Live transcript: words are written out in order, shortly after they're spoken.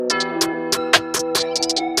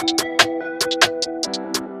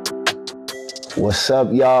What's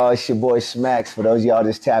up, y'all? It's your boy Smacks. For those of y'all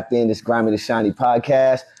just tapped in, this Grimy the Shiny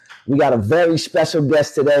podcast. We got a very special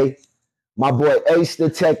guest today. My boy Ace the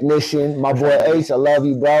Technician. My boy Ace, I love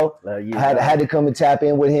you, bro. Love you, I had to come and tap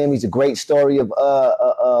in with him. He's a great story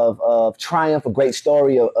of triumph, a great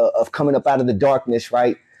story of coming up out of the darkness,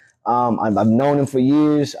 right? I've known him for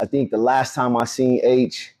years. I think the last time I seen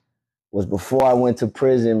H was before I went to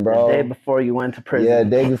prison, bro. The day before you went to prison. Yeah, the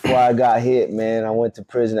day before I got hit, man. I went to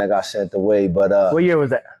prison. I got sent away. But what year was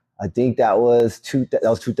that? I think that was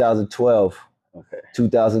 2012. Okay.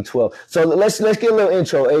 2012. So let's get a little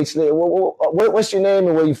intro, H. What's your name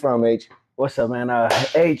and where you from, H? What's up, man?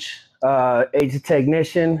 H the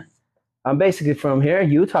Technician. I'm basically from here,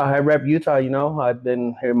 Utah. I rep Utah. You know, I've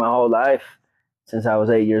been here my whole life since I was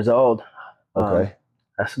 8 years old. Okay.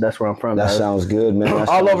 That's where I'm from. That sounds good, man.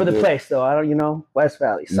 All over the place, though. I don't, West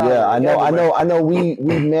Valley. Solid, yeah, I know. We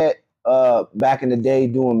met back in the day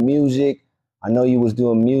doing music. I know you was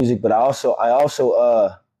doing music, but I also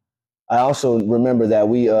remember that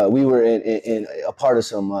we were in a part of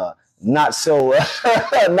some not so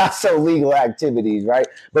legal activities, right?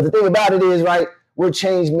 But the thing about it is, right, we're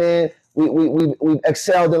changed, man. We've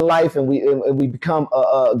excelled in life, and we become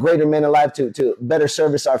a greater men in life to better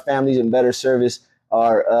service our families and better service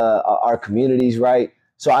our communities, right?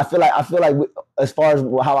 So I feel like as far as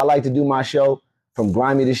how I like to do my show, from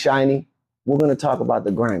grimy to shiny, we're gonna talk about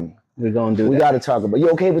the grimy. We're gonna do. We got to talk about. You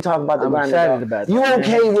okay with talking about the grimy? I'm excited dog? about that. You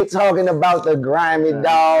okay with talking about the grimy,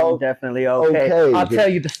 dog? I'm definitely okay. I'll tell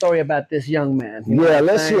you the story about this young man. Yeah,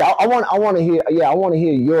 let's hear. I want to hear. Yeah, I want to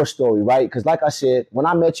hear your story, right? Because like I said, when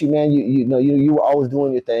I met you, man, you were always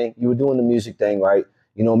doing your thing. You were doing the music thing, right?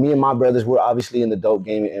 You know, me and my brothers were obviously in the dope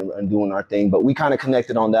game and doing our thing, but we kind of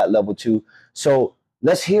connected on that level too. So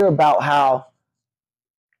let's hear about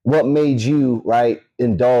what made you, right,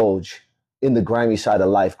 indulge in the grimy side of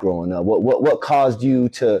life growing up. What caused you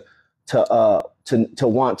to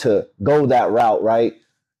want to go that route, right?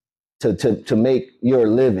 To make your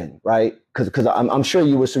living, right? Because I'm sure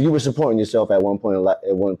you were supporting yourself at one point in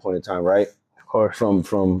time, right? Of course.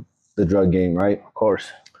 From the drug game, right? Of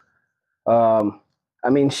course. I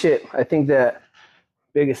mean, shit, I think that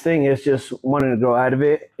biggest thing is just wanting to grow out of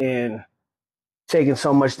it and taking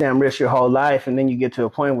so much damn risk your whole life. And then you get to a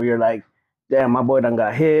point where you're like, damn, my boy done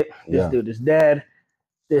got hit. This dude is dead.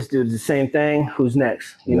 This dude's the same thing. Who's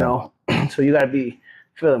next? You know? So you got to be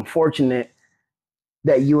feeling fortunate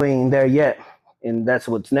that you ain't there yet. And that's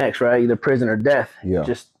what's next, right? Either prison or death. Yeah.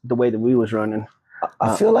 Just the way that we was running.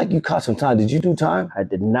 I feel like you caught some time. Did you do time? I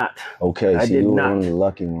did not. Okay, so you were one of the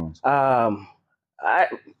lucky ones.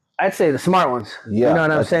 I'd say the smart ones. Yeah, you know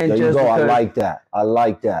what I'm saying? There you go. I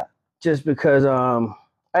like that. Just because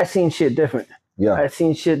I seen shit different. Yeah. I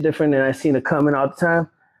seen shit different, and I seen it coming all the time.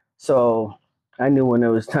 So I knew when it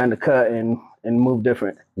was time to cut and move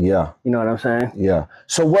different. Yeah. You know what I'm saying? Yeah.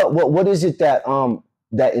 So what is it that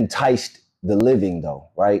enticed the living though,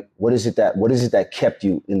 right? What is it that kept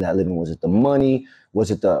you in that living? Was it the money?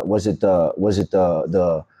 Was it the what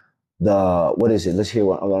is it? Let's hear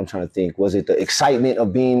what I'm trying to think. Was it the excitement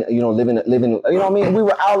of being, living, you know what I mean? We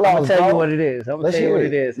were outlaws. I'm gonna tell you what it is. Let's hear what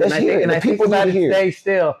it is. Let's hear it. And I think about it today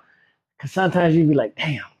still, because sometimes you'd be like,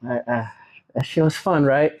 damn, that shit was fun,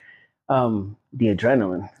 right? The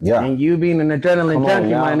adrenaline. Yeah. And you being an adrenaline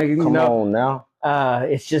junkie, my nigga, Come on now.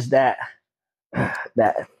 It's just that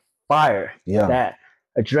fire, that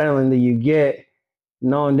adrenaline that you get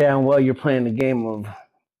knowing damn well you're playing the game of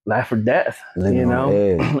life or death, living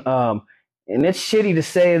and it's shitty to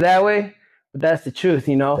say it that way, but that's the truth,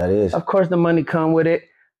 you know. That is. Of course, the money come with it,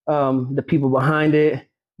 the people behind it,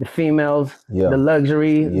 the females, the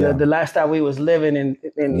luxury, the lifestyle we was living in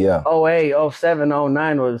 08, 07,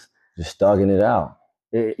 09 was just thugging it out.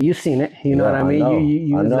 You seen it, you know what I mean?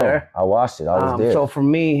 You was there. I watched it. I was there. So for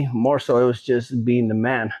me, more so, it was just being the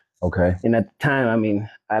man. Okay. And at the time, I mean,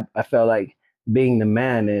 I felt like being the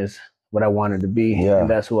man is what I wanted to be, and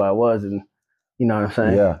that's who I was, and you know what I'm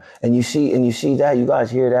saying? Yeah, and you see that, you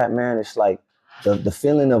guys hear that, man? It's like the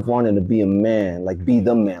feeling of wanting to be a man, like be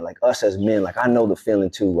the man, like us as men, like I know the feeling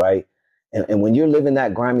too, right? And when you're living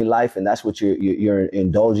that grimy life, and that's what you're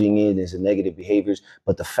indulging in is the negative behaviors,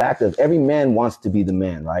 but the fact of every man wants to be the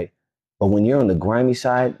man, right? But when you're on the grimy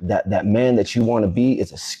side, that man that you want to be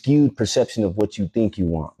is a skewed perception of what you think you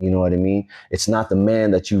want. You know what I mean? It's not the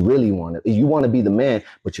man that you really want. You want to be the man,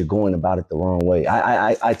 but you're going about it the wrong way.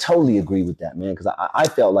 I totally agree with that, man, because I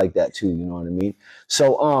felt like that too. You know what I mean?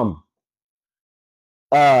 So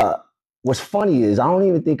what's funny is I don't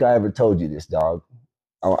even think I ever told you this, dog.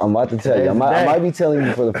 I'm about to tell you. I might be telling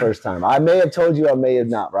you for the first time. I may have told you, I may have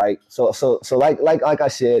not, right? So like I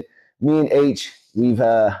said, me and H, we've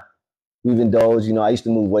we've indulged. You know, I used to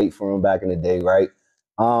move weight for him back in the day, right?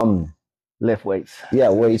 Lift weights. Yeah,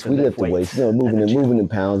 weights. To We lift lifted weights. You know, at the gym. moving in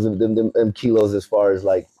pounds, them kilos as far as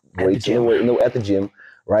like At the weights in the gym. weight, at the gym,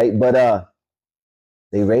 right? But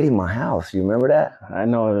they raided my house. You remember that? I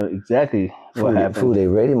know exactly what happened. Food, they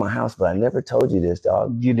raided my house, but I never told you this,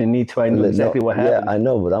 dog. You didn't need to. I knew exactly what happened. Yeah, I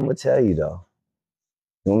know, but I'm gonna tell you though.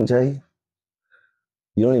 You want me to tell you?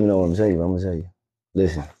 You don't even know what I'm telling you. But I'm gonna tell you.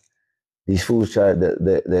 Listen, these fools tried.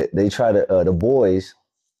 They tried to. The boys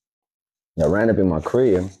that ran up in my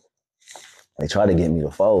crib. They tried to get me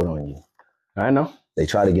to fold on you. I know. They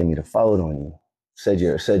tried to get me to fold on you. Said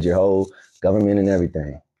your whole government and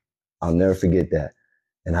everything. I'll never forget that.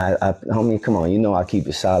 And I homie, come on, you know I keep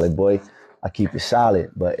it solid, boy. I keep it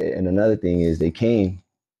solid. But and another thing is they came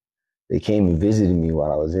and visited me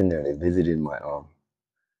while I was in there. They visited my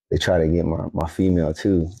they tried to get my female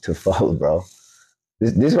too to fold, bro.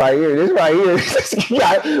 This right here. Well, we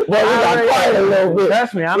got quiet a little bit.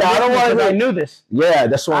 Trust me, I don't want to. I knew this. Yeah,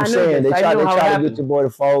 that's what I'm saying. They tried to get your boy to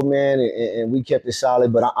fold, man, and we kept it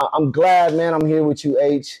solid. But I'm glad, man. I'm here with you,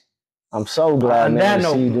 H. I'm so glad, man,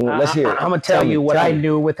 to see you doing. Let's hear it. I'm gonna tell you what I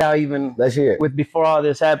knew without even. Let's hear it. With before all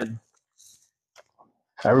this happened.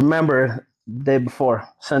 I remember the day before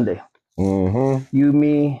Sunday. Mm-hmm. You,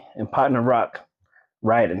 me, and partner Rock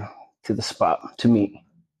riding to the spot to meet.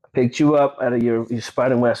 Picked you up out of your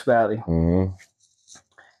spot in West Valley. Mm-hmm.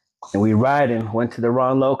 And we riding, went to the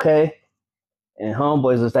wrong locale. And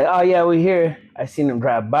homeboys was like, oh yeah, we here. I seen them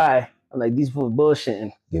drive by. I'm like, these fools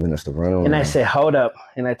bullshitting. Giving us the run on. And I said, hold up.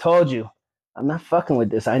 And I told you, I'm not fucking with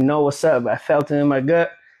this. I know what's up. I felt it in my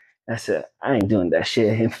gut. I said, I ain't doing that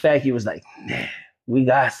shit. In fact, he was like, nah, we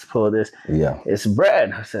got to pull this. Yeah. It's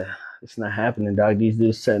Brad. I said, it's not happening, dog. These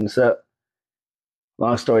dudes setting us up.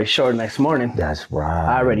 Long story short, next morning, that's right.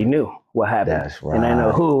 I already knew what happened. That's right. And I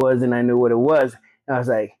know who it was and I knew what it was. And I was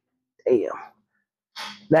like, damn,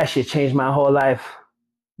 that shit changed my whole life.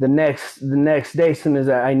 The next day, as soon as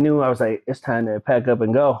I knew, I was like, it's time to pack up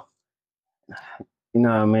and go. You know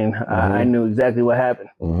what I mean? Mm-hmm. I knew exactly what happened.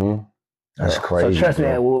 Mm-hmm. That's crazy. So trust me,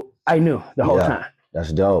 I knew the whole time.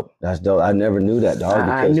 That's dope. I never knew that, dog.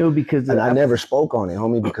 I knew because I never spoke on it,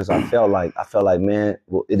 homie, because I felt like, man,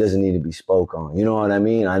 well, it doesn't need to be spoke on. You know what I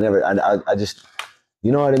mean? I just,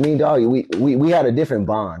 you know what I mean, dog? We had a different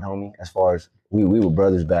bond, homie, as far as we were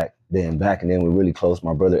brothers back then. Back and then we were really close.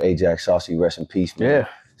 My brother Ajax Saucy, rest in peace, man. Yeah.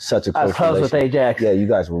 Such a close I was close with Ajax. Yeah, you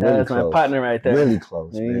guys were really close. That's my partner right there. Really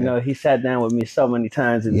close, man. You know, he sat down with me so many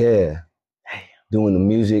times. And, doing the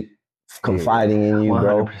music, confiding in you,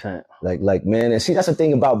 100%. Bro. Like, man, and see, that's the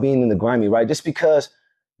thing about being in the grimy, right? Just because,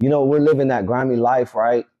 you know, we're living that grimy life,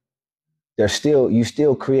 right? You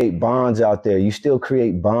still create bonds out there. You still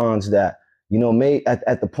create bonds that, you know,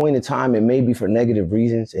 at the point in time, it may be for negative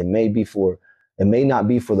reasons. It may not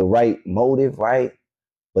be for the right motive, right?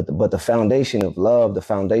 But the foundation of love, the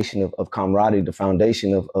foundation of camaraderie, the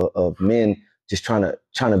foundation of men just trying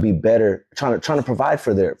to be better, trying to provide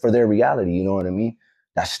for their reality. You know what I mean?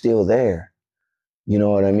 That's still there. You know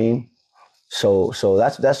what I mean? So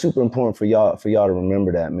that's super important for y'all to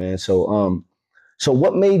remember that, man. So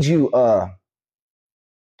what made you so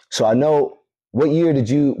I know what year did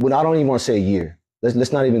you, well, I don't even want to say a year.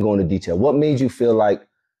 Let's not even go into detail. What made you feel like,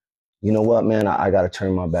 you know what, man, I got to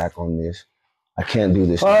turn my back on this. I can't do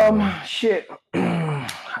this. Shit.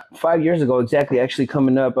 5 years ago, exactly. Actually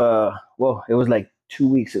coming up, well, it was like 2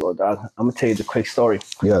 weeks ago, dog. I'm gonna tell you the quick story.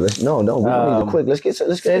 Yeah, we don't need the quick. Let's get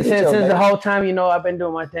since the whole time, you know, I've been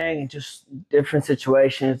doing my thing and just different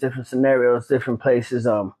situations, different scenarios, different places.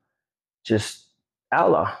 Just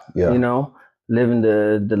outlaw. Yeah. You know, living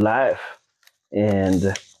the life,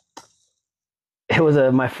 and it was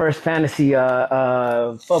my first fantasy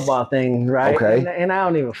football thing, right? Okay. And I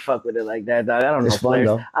don't even fuck with it like that, dog. I don't know. It's fun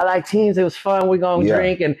though. I like teams. It was fun. We're gonna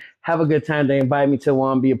drink and have a good time. They invite me to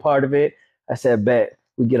one, be a part of it. I said, bet.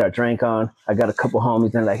 We get our drink on. I got a couple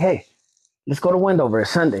homies. They're like, hey, let's go to Wendover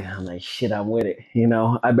Sunday. I'm like, shit, I'm with it. You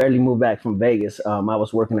know, I barely moved back from Vegas. I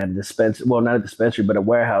was working at a dispensary. Well, not a dispensary, but a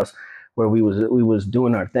warehouse where we was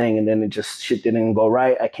doing our thing. And then shit didn't go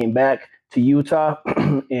right. I came back to Utah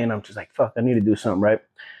and I'm just like, fuck, I need to do something, right?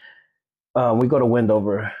 We go to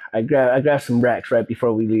Wendover. I grab some racks right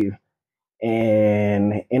before we leave.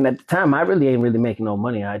 And at the time, I really ain't making no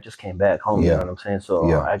money. I just came back home, you know what I'm saying?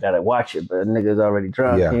 So I got to watch it, but niggas already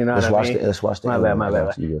drunk, you know what I mean? Let's watch the My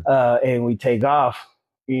bad. And we take off,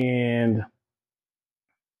 and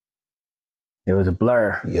it was a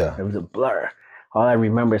blur. Yeah. It was a blur. All I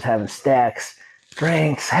remember is having stacks,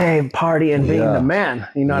 drinks, hey, partying, being the man.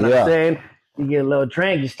 You know what I'm saying? You get a little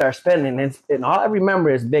drink, you start spending, and all I remember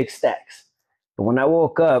is big stacks. But when I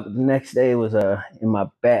woke up, the next day was in my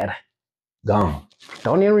bed. Gone.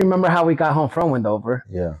 Don't even remember how we got home from Wendover.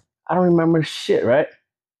 Yeah. I don't remember shit, right?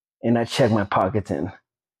 And I checked my pockets and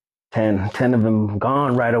 10 of them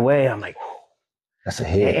gone right away. I'm like, that's a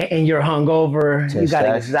hit. And you're hungover, you got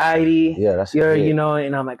anxiety. Yeah, that's a hit.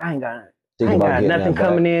 And I'm like, I ain't got nothing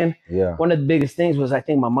coming in. Yeah. One of the biggest things was I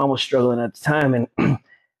think my mom was struggling at the time, and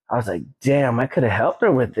I was like, damn, I could have helped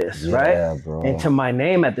her with this, right? Yeah, bro. And to my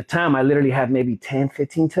name at the time, I literally had maybe 10,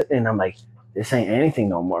 15, and I'm like, this ain't anything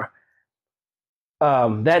no more.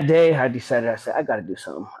 That day, I decided, I said, I got to do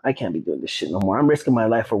something. I can't be doing this shit no more. I'm risking my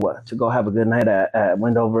life for what? To go have a good night at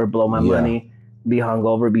Wendover, blow my money, be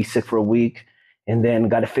hungover, be sick for a week, and then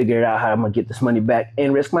got to figure out how I'm going to get this money back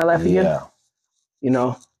and risk my life again.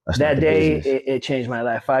 That's that day, it changed my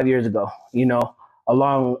life 5 years ago,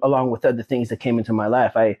 along with other things that came into my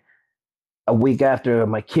life. A week after,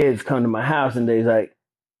 my kids come to my house and they're like,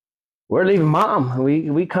 we're leaving mom.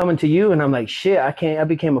 We coming to you. And I'm like, shit, I can't. I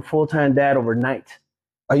became a full-time dad overnight.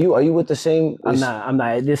 Are you with the same? I'm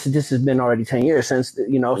not. This has been already 10 years since,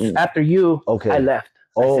 after you, I left.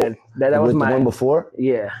 Oh, that was the one before?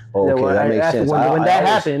 Yeah. Okay, that makes sense. When that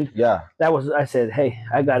happened, yeah, I said, hey,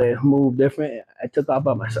 I got to move different. I took off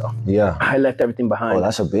by myself. Yeah. I left everything behind. Oh,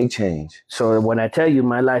 that's a big change. So when I tell you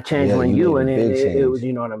my life changed when it was,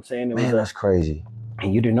 you know what I'm saying? It was that's crazy.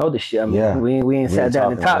 And you didn't know this shit. I mean, we ain't sat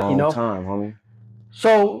down and talked, Time, homie.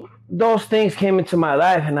 So those things came into my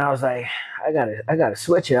life, and I was like, I gotta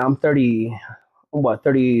switch it. I'm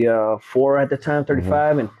 34 at the time,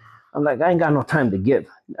 35, and I'm like, I ain't got no time to give.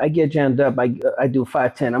 I get jammed up. I do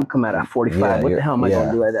 5'10". I'm coming out at 45. Yeah, what the hell am I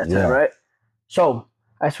gonna do at that time, right? So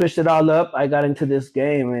I switched it all up. I got into this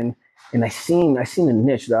game, and I seen a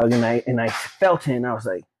niche, dog, and I felt it, and I was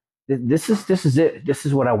like, this is it. This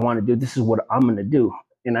is what I want to do. This is what I'm gonna do.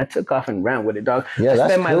 And I took off and ran with it, dog. Yeah, I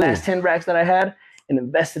spent my last 10 racks that I had and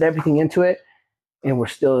invested everything into it, and we're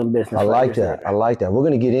still in business. I like that. We're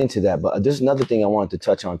gonna get into that, but there's another thing I wanted to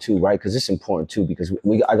touch on too, right? Because it's important too, because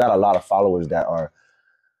I got a lot of followers that are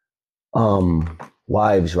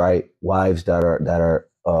wives, right? Wives that are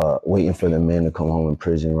waiting for their men to come home in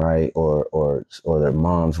prison, right? Or their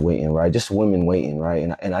moms waiting, right? Just women waiting, right?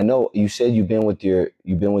 And I know you said you've been with your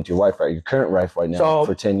wife, right? Your current wife right now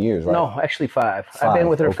for 10 years, right? No, actually 5. I've been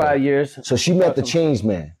with her 5 years. So she met the change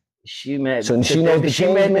man. She met. So she knows the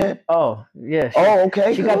change man. Oh yeah.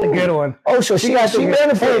 Okay. She got the good one. Oh, so she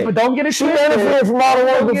benefited. But don't get it. She benefited from all the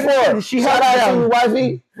work before. She shout out to you,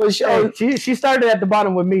 wifey. For sure. She started at the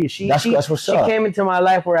bottom with me. That's what's up. She came into my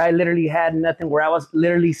life where I literally had nothing. Where I was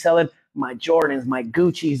literally selling my Jordans, my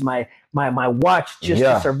Gucci's, my watch just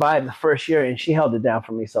to survive the first year, and she held it down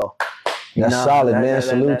for me. So that's solid, man.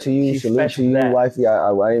 Salute to you, wifey.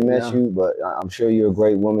 I ain't met you, but I'm sure you're a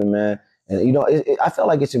great woman, man. And I felt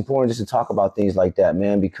like it's important just to talk about things like that,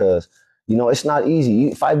 man, because it's not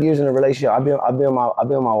easy. 5 years in a relationship. I've been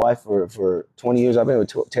with my wife for 20 years. I've been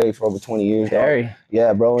with Terry for over 20 years. Terry, dog.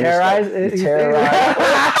 Yeah, bro. Terrorized.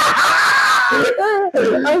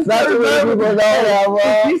 Not too many people know that,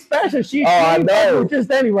 bro. She's special. She I know. Just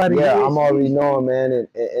anybody. Yeah, I'm already knowing, man,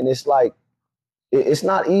 and it's like it's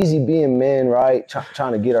not easy being men, right?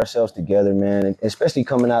 Trying to get ourselves together, man, and especially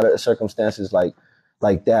coming out of circumstances like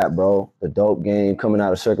that, bro. The dope game, coming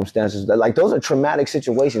out of circumstances like those are traumatic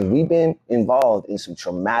situations. We've been involved in some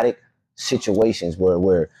traumatic situations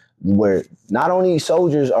where not only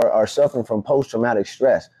soldiers are suffering from post-traumatic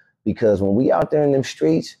stress, because when we out there in them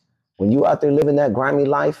streets, when you out there living that grimy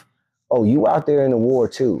life, you out there in the war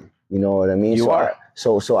too. You know what I mean? You are.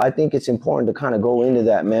 So I think it's important to kind of go into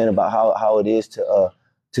that, man, about how it is to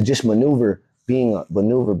just maneuver being a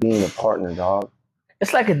partner, dog.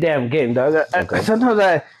 It's like a damn game, dog. Sometimes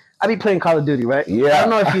I be playing Call of Duty, right? Yeah. I don't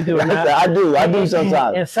know if you do or not. I do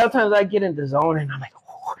sometimes. And sometimes I get in the zone and I'm like,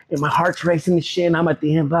 and my heart's racing and shit, and I'm at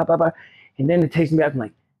the end, blah, blah, blah. And then it takes me back, I'm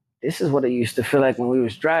like, this is what it used to feel like when we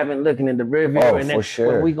was driving, looking in the rear view. And then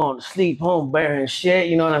when we going to sleep home, bearing shit,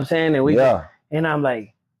 you know what I'm saying? And and I'm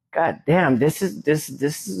like, God damn, this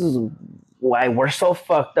is why we're so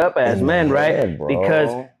fucked up as men, right? Bro.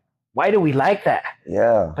 Because why do we like that?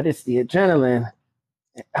 Yeah. But it's the adrenaline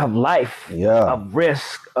of life, of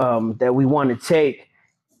risk that we want to take,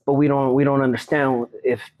 but we don't understand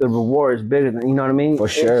if the reward is bigger than, you know what I mean? For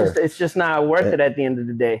sure. It's just not worth it at the end of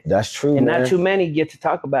the day. That's true, and man. Not too many get to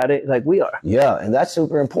talk about it like we are. Yeah, and that's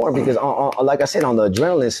super important because, like I said, on the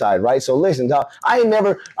adrenaline side, right? So listen, dog,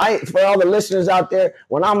 for all the listeners out there,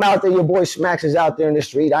 when I'm out there, your boy Smacks is out there in the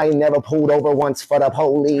street, I ain't never pulled over once for the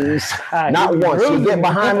police. Not once. You get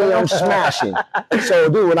behind me, I'm smashing. So,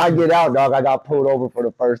 dude, when I get out, dog, I got pulled over for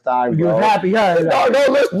the first time, bro. You happy, huh?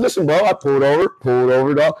 No, listen, bro. I pulled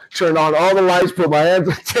over, dog. turned on all the lights, put my hands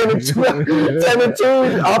 10 and 2. 10 and 2.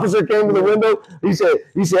 The officer came to the window. He said,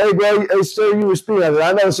 hey, bro, hey, sir, you were speeding. I said,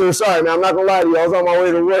 I know, sir, sorry, man. I'm not going to lie to you. I was on my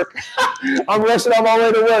way to work. I'm rushing on my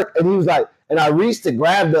way to work. And he was like, and I reached to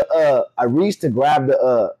grab the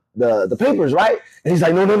papers, right? And he's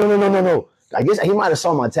like, no. I guess he might have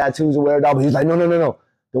saw my tattoos or whatever, but he was like, no.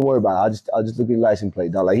 Don't worry about it. I'll just look at your license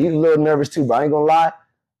plate, dog. Like, he's a little nervous too, but I ain't gonna lie.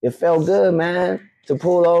 It felt good, man, to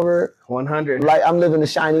pull over. 100. Like, I'm living a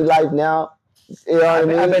shiny life now. You know what I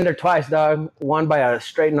mean? I've been there twice, dog. One by a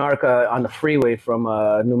straight narc on the freeway from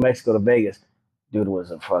New Mexico to Vegas. Dude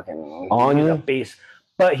was a fucking a beast.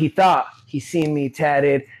 But he thought he seen me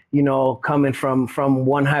tatted, you know, coming from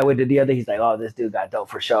one highway to the other. He's like, oh, this dude got dope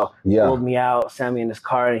for sure. Yeah. Pulled me out, sat me in his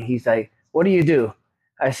car, and he's like, what do you do?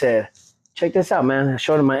 I said, check this out, man. I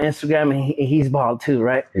showed him my Instagram, and he's bald too,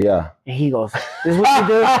 right? Yeah. And he goes, this is what you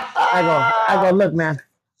do? I go, look, man,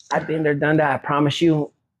 I've been there, done that. I promise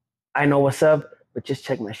you, I know what's up, but just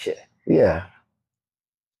check my shit. Yeah.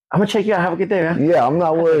 I'm going to check you out. Have a good day, man. Yeah, I'm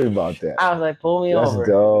not worried about that. I was like, pull me over. That's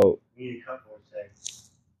dope. I need a cup for a sec.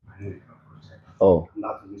 Oh. I'm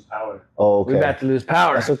about to lose power. Oh, okay. We're about to lose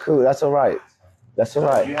power. That's so cool. That's all right. That's all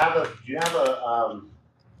right. Do you have a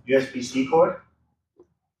USB-C cord?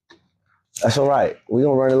 That's all right. We're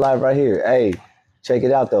going to run it live right here. Hey, check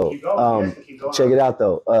it out, though. Keep going. Check it out,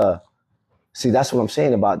 though. See, that's what I'm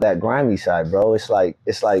saying about that grimy side, bro. It's like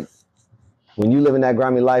when you live in that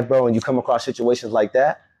grimy life, bro, and you come across situations like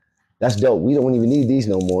that, that's dope. We don't even need these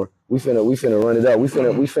no more. We finna run it up. We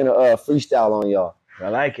finna freestyle on y'all. I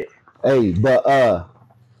like it. Hey, but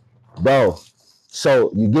bro,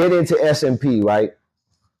 so you get into SMP, right?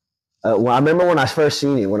 Well, I remember when I first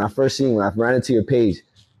seen it, when I ran into your page,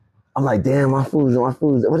 I'm like, damn, my food's,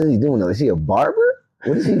 what is he doing though? Is he a barber?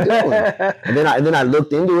 What is he doing? and then I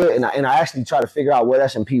looked into it and I actually tried to figure out what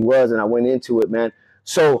SMP was, and I went into it, man.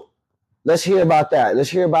 So let's hear about that. Let's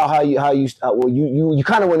hear about how you you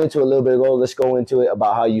kind of went into it a little bit ago. Let's go into it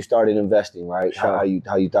about how you started investing, right? Sure.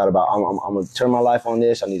 How you thought about I'm gonna turn my life on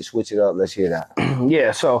this. I need to switch it up. Let's hear that.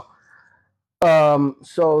 Yeah. So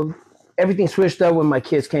everything switched up when my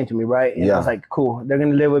kids came to me, right? And I was like, cool, they're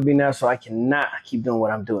gonna live with me now, so I cannot keep doing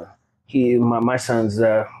what I'm doing. My son's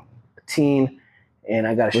a teen, and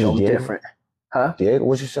I gotta show him different. Huh? Diego,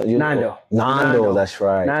 what's your son? Nando, that's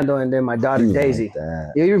right. Nando, and then my daughter Daisy.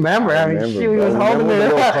 Yeah, you remember? I mean, she was holding the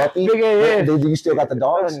little puppy. Yeah. Do you still got the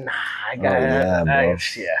dogs? Nah, I got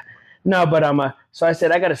yeah. No, but so I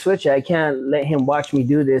said I gotta switch it. I can't let him watch me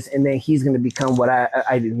do this, and then he's gonna become what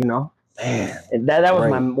I do. You know, man. And that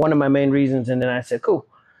was one of my main reasons. And then I said, cool.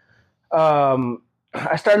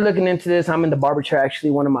 I started looking into this. I'm in the barber chair.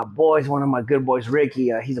 Actually, one of my good boys, Ricky.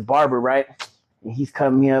 He's a barber, right? And he's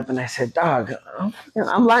cutting me up, and I said, dog,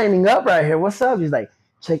 I'm lining up right here. What's up? He's like,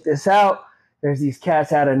 check this out. There's these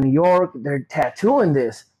cats out of New York. They're tattooing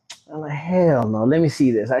this. I'm like, hell no. Let me see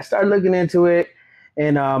this. I started looking into it,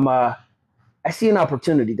 and I see an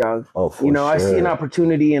opportunity, dog. Oh, for sure. I see an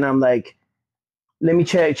opportunity, and I'm like, let me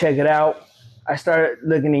check it out. I started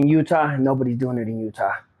looking in Utah, and nobody's doing it in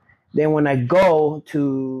Utah. Then when I go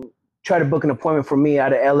to try to book an appointment for me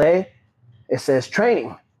out of LA, it says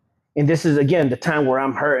training. And this is, again, the time where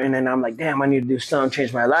I'm hurting and I'm like, damn, I need to do something,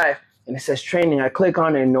 change my life. And it says training. I click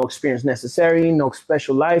on it, no experience necessary, no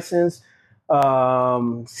special license,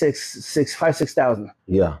 6,000.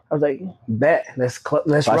 Yeah. I was like, bet, let's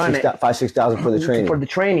run it. 6,000 for the training. For the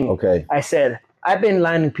training. Okay. I said, I've been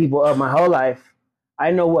lining people up my whole life.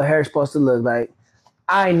 I know what hair is supposed to look like.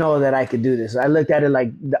 I know that I could do this. I looked at it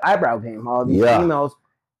like the eyebrow game. All these females,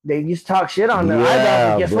 they used to talk shit on their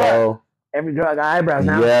eyebrows. And guess what? Every girl got eyebrows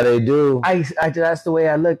now. Yeah, they do. That's the way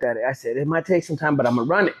I looked at it. I said, it might take some time, but I'm going to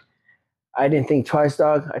run it. I didn't think twice,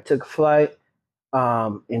 dog. I took a flight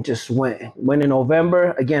and just went. Went in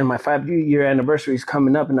November. Again, my 5-year anniversary is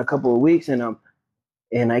coming up in a couple of weeks. And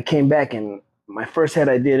I came back, and my first head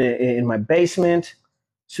I did it in my basement.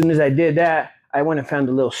 As soon as I did that, I went and found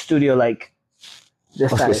a little studio like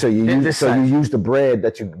this size. So you used the bread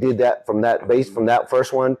that you did that from that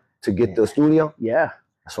first one to get the studio? Yeah.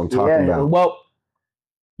 That's what I'm talking about. Well,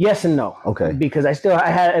 yes and no. Okay. Because I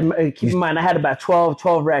had, keep in mind, I had about 12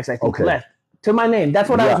 racks, I think, left to my name. That's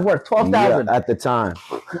what I was worth, 12,000. Yeah, at the time.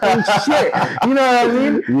 Shit. You know what I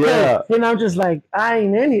mean? Yeah. And I'm just like, I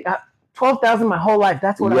ain't any, 12,000 my whole life.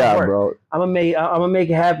 That's what I'm worth. Bro. I'm gonna make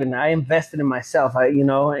it happen. I invested in myself,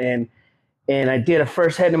 and I did a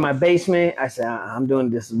first head in my basement. I said, I'm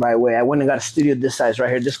doing this the right way. I went and got a studio this size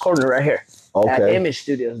right here, this corner right here. Okay. At Image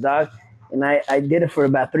Studios, dog. And I did it for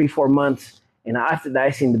about 3-4 months. And after that,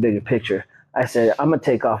 I seen the bigger picture. I said, I'm gonna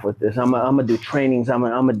take off with this. I'm gonna do trainings. I'm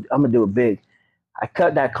gonna do it big. I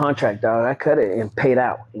cut that contract, dog. I cut it and paid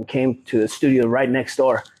out and came to a studio right next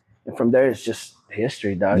door. And from there, it's just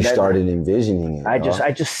history, dog. You started envisioning it. I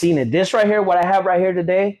just seen it. This right here, what I have right here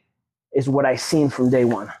today, is what I seen from day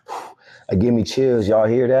one. It give me chills. Y'all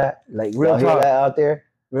hear that? Like real Y'all talk. hear that out there?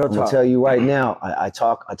 Real I'm talk. gonna tell you right now. I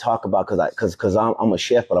talk about because I'm a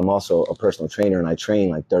chef, but I'm also a personal trainer, and I train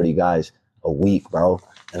like 30 guys a week, bro.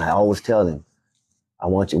 And I always tell them, I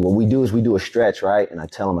want you. What we do is we do a stretch, right? And I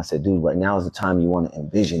tell them, I said, dude, right now is the time you want to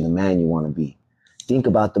envision the man you want to be. Think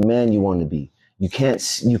about the man you want to be. You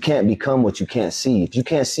can't become what you can't see. If you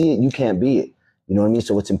can't see it, you can't be it. You know what I mean?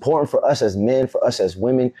 So it's important for us as men, for us as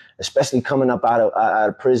women, especially coming up out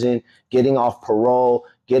of prison, getting off parole,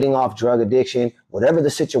 getting off drug addiction, whatever the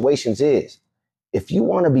situations is. If you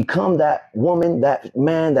want to become that woman, that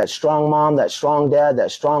man, that strong mom, that strong dad,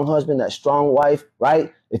 that strong husband, that strong wife,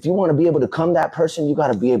 right? If you want to be able to become that person, you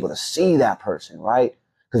got to be able to see that person, right?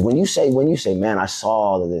 Because when you say, man, I saw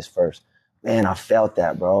all of this first. Man, I felt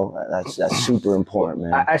that, bro. That's super important,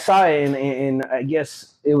 man. I saw it, and I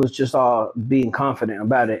guess it was just all being confident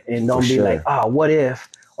about it, and don't be like, oh, what if,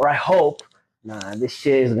 or I hope. Nah, this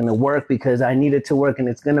shit is gonna work because I need it to work, and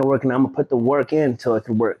it's gonna work, and I'm gonna put the work in until it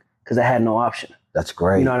can work because I had no option. That's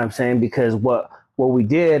great. You know what I'm saying? Because what we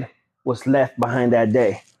did was left behind that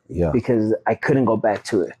day. Yeah. Because I couldn't go back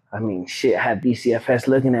to it. I mean, shit, I have DCFS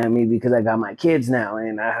looking at me because I got my kids now,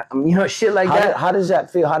 and I you know, shit like that. How does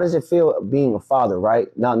that feel? How does it feel being a father, right?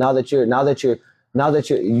 Now that you're were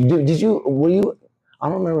you? I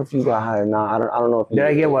don't remember if you got high or not. I don't know if you did.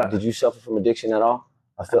 I get what? Did you suffer from addiction at all?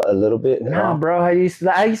 I felt a little bit. Nah, bro. I used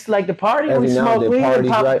to like the party. Every we now smoke and then weed parties, and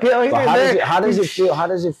pop right? pill here But and there. how does it feel? How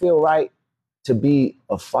does it feel, right, to be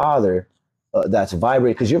a father that's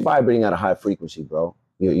vibrating? Because you're vibrating at a high frequency, bro.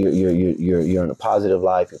 You're in a positive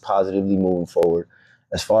life. You're positively moving forward.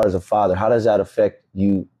 As far as a father, how does that affect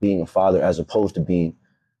you being a father as opposed to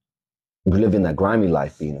living that grimy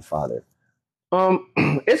life being a father?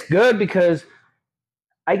 It's good because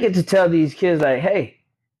I get to tell these kids like, hey,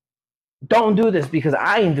 don't do this because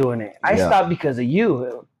I ain't doing it. I stopped because of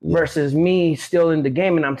you versus me still in the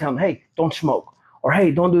game, and I'm telling them, hey, don't smoke, or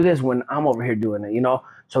hey, don't do this when I'm over here doing it, you know?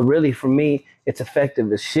 So really for me, it's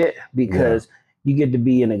effective as shit because you get to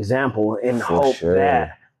be an example and hope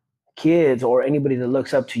that kids or anybody that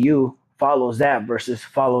looks up to you follows that versus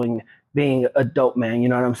following being a dope man, you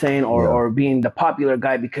know what I'm saying? Or being the popular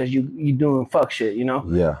guy because you doing fuck shit, you know?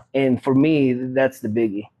 Yeah. And for me, that's the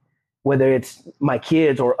biggie. Whether it's my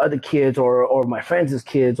kids or other kids or my friends'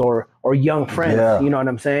 kids or young friends, you know what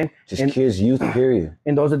I'm saying? Just kids, youth, period.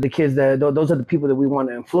 And those are the kids those are the people that we want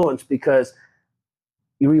to influence because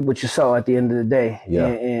you reap what you sow at the end of the day. Yeah.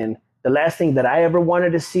 And the last thing that I ever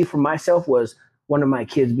wanted to see for myself was one of my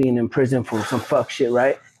kids being in prison for some fuck shit,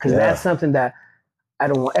 right? Because that's something that I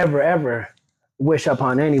don't ever wish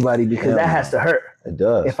upon anybody because that has to hurt. It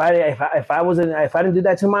does. If I didn't do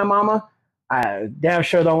that to my mama, I damn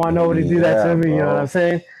sure don't want nobody to do that to me. Bro. You know what I'm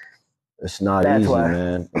saying? It's not easy,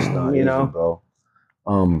 man. It's not easy, bro.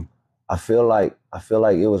 I feel like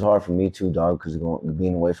it was hard for me too, dog, because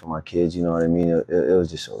being away from my kids. You know what I mean? It was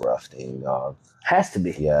just a rough thing, dog. Has to be.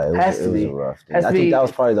 Yeah, it was a rough thing. I think that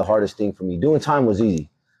was probably the hardest thing for me. Doing time was easy.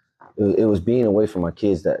 It was being away from my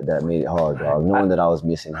kids that made it hard, dog. Knowing that I was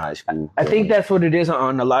missing high school. I think that's what it is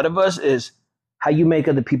on a lot of us is how you make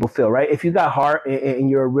other people feel, right? If you got heart and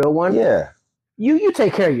you're a real one, you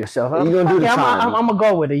take care of yourself. You're gonna do the time. I'm gonna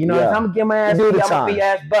go with it. You know, I'm gonna get my ass beat. I'm gonna be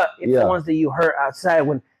ass. But it's the ones that you hurt outside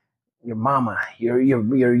when your mama,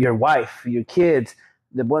 your wife, your kids,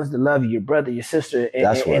 the ones that love you, your brother, your sister,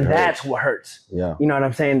 and that's what hurts. Yeah, you know what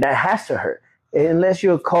I'm saying? That has to hurt. Unless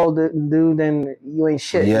you're a cold dude, then you ain't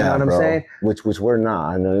shit. You know what I'm saying? Which we're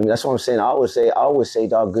not. I know. That's what I'm saying. I always say,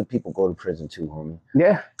 dog, good people go to prison too, homie.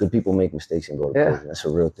 Yeah. Good people make mistakes and go to prison. That's a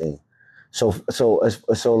real thing. So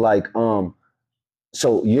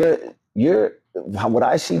you're what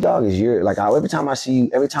I see, dog, is you're like every time I see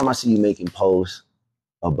you making posts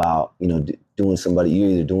about, you know, doing you're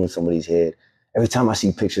either doing somebody's head. Every time I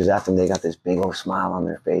see pictures after them, they got this big old smile on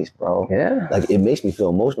their face, bro. Yeah. Like, it makes me feel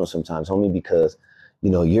emotional sometimes, homie, because, you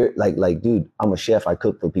know, you're like, dude, I'm a chef. I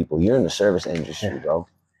cook for people. You're in the service industry, bro.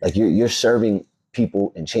 Like, you're serving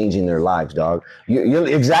people and changing their lives, dog. You're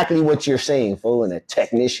exactly what you're saying, fool, and a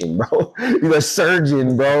technician, bro. You're a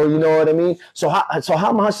surgeon, bro. You know what I mean? So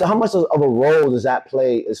how much of a role does that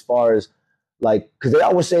play as far as, like, because they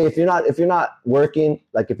always say if you're not working,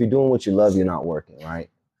 like, if you're doing what you love, you're not working, right?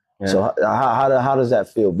 Yeah. So how does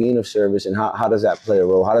that feel, being of service, and how does that play a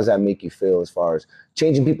role? How does that make you feel as far as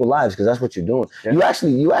changing people's lives? Because that's what you're doing. Yeah.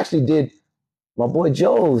 You actually did my boy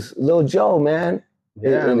Lil Joe, man.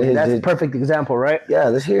 Yeah, that's a perfect example, right? Yeah,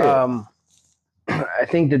 let's hear it. I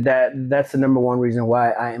think that's the number one reason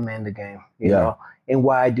why I am in the game, you know, and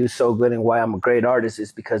why I do so good and why I'm a great artist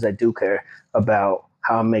is because I do care about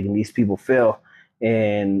how I'm making these people feel.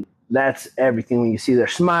 And that's everything. When you see their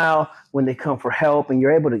smile, when they come for help and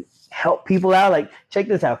you're able to help people out, like, check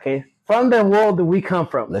this out, okay? From the world that we come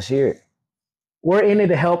from, Let's hear it. we're in it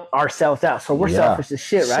to help ourselves out. So we're selfish as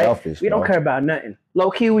shit, right? Selfish, we don't care about nothing. Low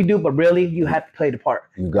key we do, but really you have to play the part.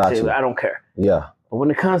 You got to. to. I don't care. Yeah. But when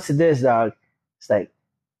it comes to this, dog, it's like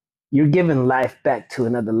you're giving life back to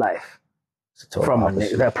another life from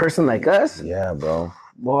a person like us. Yeah, bro.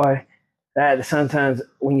 Boy, that sometimes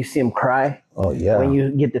when you see them cry, oh yeah, when you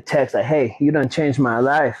get the text like, "Hey, you done changed my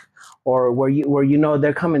life," or where you know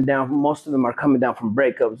they're coming down. Most of them are coming down from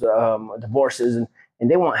breakups, divorces, and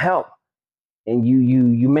they want help, and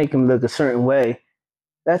you make them look a certain way.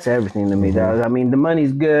 That's everything to me, dog. I mean, the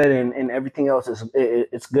money's good and everything else is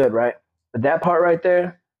it's good, right? But that part right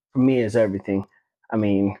there, for me, is everything. I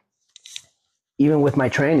mean, even with my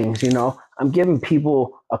trainings, you know, I'm giving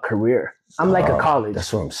people a career. I'm like a college.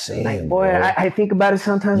 That's what I'm saying. Like, boy, I think about it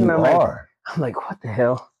sometimes, and I'm like, what the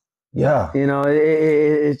hell? Yeah. You know,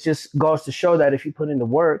 it just goes to show that if you put in the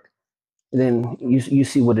work, then you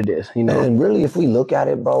see what it is. You know, and really, if we look at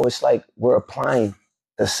it, bro, it's like we're applying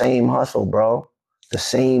the same hustle, bro. The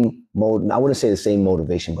same mode. I wouldn't say the same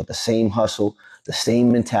motivation, but the same hustle, the same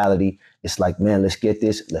mentality. It's like, man, let's get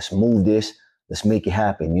this, let's move this, let's make it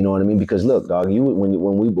happen. You know what I mean? Because look, dog,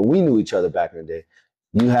 when we knew each other back in the day,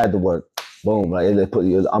 you had to work. Boom, like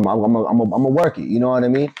I'm a work it. You know what I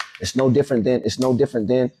mean? It's no different than this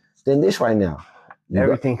right now.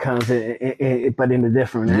 Everything comes but in a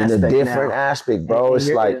different aspect. In a different aspect, bro. It's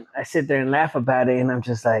like I sit there and laugh about it, and I'm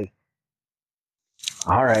just like,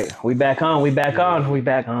 all right, we back on.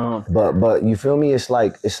 But you feel me? It's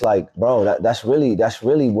like, bro, that's really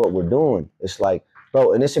what we're doing. It's like,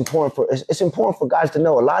 bro, and it's important for guys to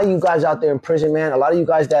know. A lot of you guys out there in prison, man. A lot of you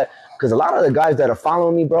guys because a lot of the guys that are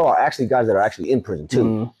following me, bro, are actually guys that are actually in prison too.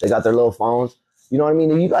 Mm-hmm. They got their little phones. You know what I mean?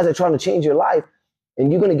 And you guys are trying to change your life,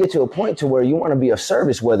 and you're gonna get to a point to where you want to be of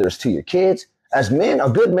service, whether it's to your kids. As men, a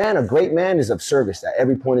good man, a great man is of service at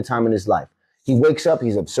every point in time in his life. He wakes up,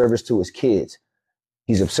 he's of service to his kids.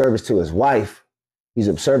 He's of service to his wife. He's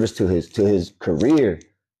of service to his career.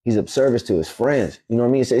 He's of service to his friends. You know what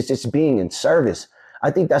I mean? It's just being in service. I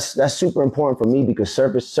think that's super important for me because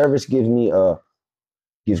service gives me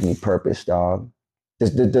purpose, dog.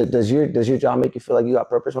 Does your job make you feel like you got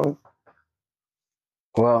purpose, homie?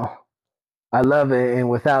 Well, I love it, and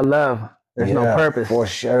without love, there's no purpose. For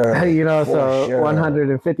sure. You know, so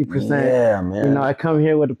 150%. Yeah, man. You know, I come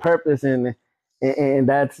here with a purpose, and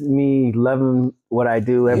that's me loving what I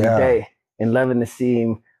do every day and loving to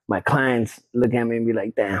see my clients look at me and be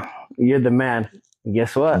like, damn, you're the man. And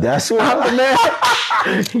guess what? That's what I'm the man.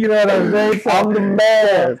 You know what I'm saying? So, I'm the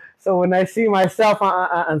man. So when I see myself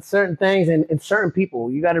on certain things and certain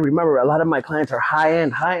people, you got to remember a lot of my clients are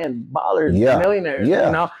high-end ballers, millionaires, you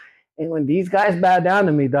know? And when these guys bow down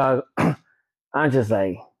to me, dog, I'm just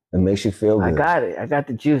like, it makes you feel good. I got it. I got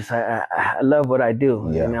the juice. I love what I do.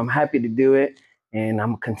 And I'm happy to do it. And I'm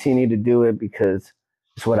going to continue to do it because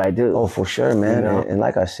it's what I do. Oh, for sure, man. You know? And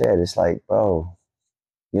like I said, it's like, bro,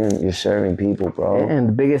 you're serving people, bro. And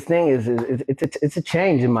the biggest thing is it's a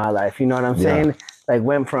change in my life. You know what I'm saying? Like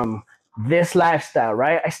went from this lifestyle,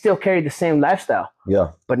 right? I still carry the same lifestyle.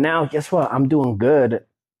 Yeah. But now, guess what? I'm doing good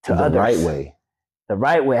to others. The right way. The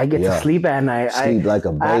right way. I get to sleep at night. Sleep like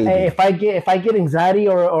a baby. If I get anxiety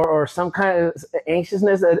or some kind of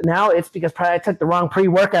anxiousness, now it's because probably I took the wrong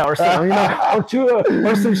pre-workout or something, you know,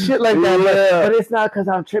 or some shit like that. But it's not because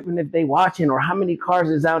I'm tripping if they watching or how many cars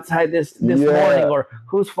is outside this morning or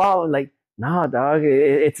who's following. Like, nah, dog,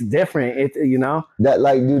 it's different. It's, you know. That,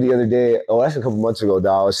 like, dude, the other day, that's a couple months ago,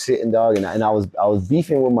 dog. I was sitting, dog, and I was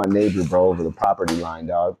beefing with my neighbor, bro, over the property line,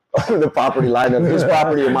 dog. The property line of his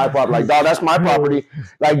property and my property. Like, dog, that's my property.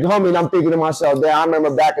 Like, homie, and I'm thinking to myself, damn, I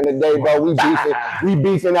remember back in the day, bro, we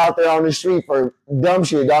beefing out there on the street for dumb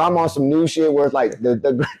shit, dog. I'm on some new shit where it's like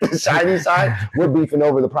the shiny side. We're beefing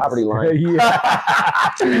over the property line.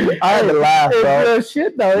 I had to laugh, bro. It's real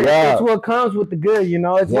shit, though. It's what comes with the good, you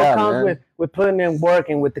know. It's what comes with putting in work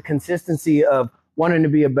and with the consistency of wanting to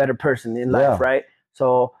be a better person in life, right?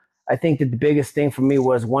 So I think that the biggest thing for me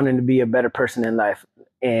was wanting to be a better person in life.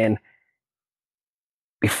 And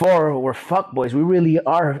before we're fuckboys, we really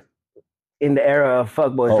are in the era of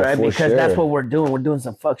fuckboys, right? Because that's what we're doing. We're doing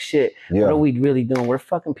some fuck shit. What are we really doing? We're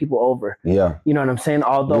fucking people over. Yeah. You know what I'm saying?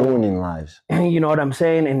 Although ruining lives. You know what I'm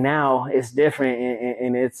saying? And now it's different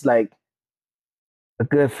and it's like a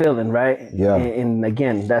good feeling, right? Yeah. And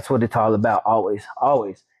again, that's what it's all about. Always.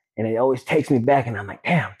 and it always takes me back, and I'm like,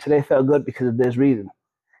 damn, today felt good because of this reason.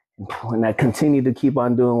 And I continue to keep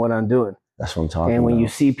on doing what I'm doing. That's what I'm talking about. And when you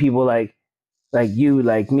see people like you,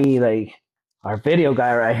 like me, like our video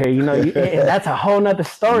guy right here, you know, and that's a whole nother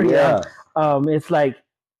story. Yeah. It's like,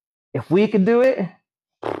 if we could do it,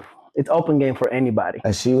 it's open game for anybody.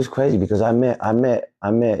 And she was crazy because I met Michael.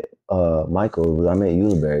 I met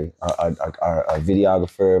Uliberry, our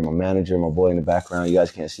videographer, my manager, my boy in the background. You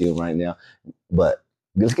guys can't see him right now, but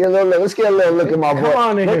let's get a little look at my boy. Come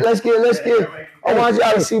on in here. Let's get. I want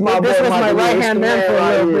y'all to see my boy. This was my Michael. right hand man for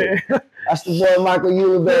a little bit. That's the boy Michael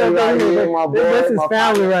Uliberry right here, my boy. This is my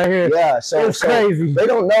family right here. Yeah, so it's crazy. They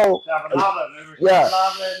don't know. Yeah.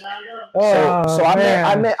 So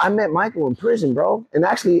I met Michael in prison, bro. And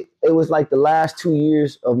actually, it was like the last 2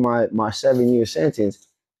 years of my 7-year sentence.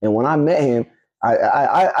 And when I met him,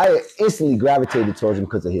 I instantly gravitated towards him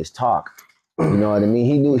because of his talk. You know what I mean?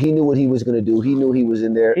 He knew what he was gonna do. He knew he was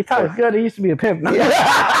in there. He talks good. He used to be a pimp. No. He's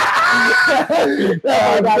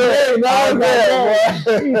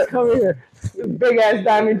coming here. Big ass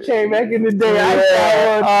diamond chain back in the day.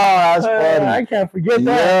 Yeah. That's funny. I can't forget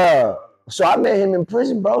that. Yeah. So I met him in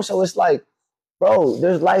prison, bro. So it's like, bro,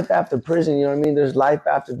 there's life after prison. You know what I mean? There's life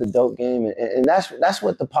after the dope game, and that's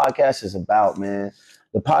what the podcast is about, man.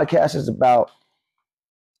 The podcast is about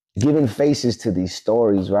giving faces to these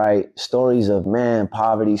stories, right? Stories of man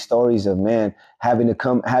poverty, stories of man having to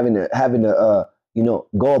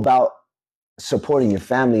go about supporting your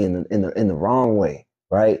family in the wrong way,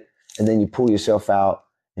 right? And then you pull yourself out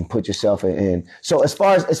and put yourself in. So as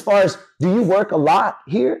far as do you work a lot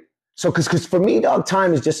here? So because for me, dog,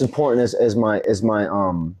 time is just important as my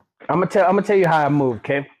I'm gonna tell you how I move,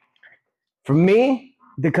 okay? For me,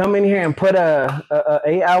 to come in here and put a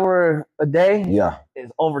 8 hour a day,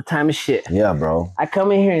 is overtime as shit. Yeah, bro. I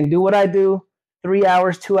come in here and do what I do, 3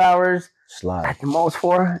 hours, 2 hours, slide at the most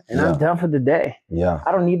 4, and I'm done for the day. Yeah,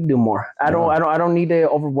 I don't need to do more. I don't need to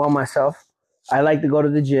overwhelm myself. I like to go to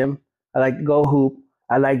the gym. I like to go hoop.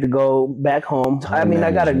 I like to go back home.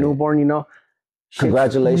 I got a newborn, you know.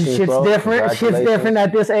 Congratulations, bro. Different. Shit's different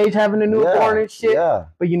at this age, having a newborn and shit. Yeah.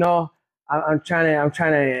 But you know, I'm trying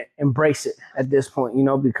to embrace it at this point, you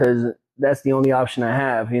know, because that's the only option I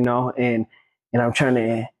have, you know, and I'm trying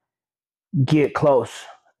to get close,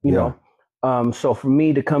 you know. So for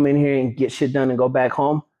me to come in here and get shit done and go back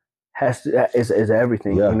home is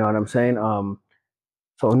everything. You know what I'm saying?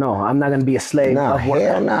 So no, I'm not gonna be a slave of work.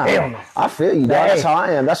 Hell no. I feel you, dog. That's how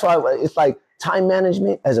I am. That's why it's like time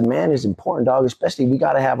management as a man is important, dog. Especially we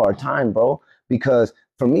gotta have our time, bro. Because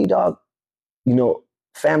for me, dog, you know,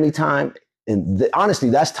 family time and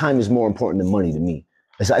honestly, that's time is more important than money to me.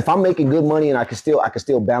 It's like if I'm making good money and I can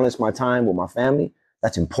still balance my time with my family,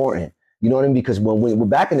 that's important. You know what I mean? Because when we're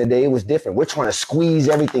back in the day, it was different. We're trying to squeeze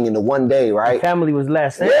everything into one day, right? The family was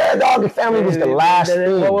less. Yeah, dog. The family was the last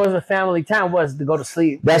thing. What was the family time? Was to go to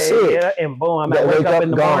sleep. That's it. Yeah, and boom, I'm gonna wake up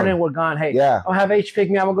in the morning. We're gone. Hey, I'll have H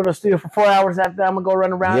pick me. I'm gonna go to the studio for 4 hours. After that, I'm gonna go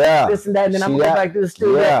run around, this and that, and then I'm gonna go back to the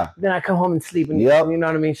studio. Yeah. Then I come home and sleep. And you know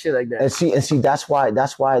what I mean? Shit like that. And see, that's why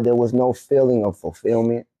there was no feeling of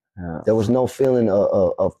fulfillment. There was no feeling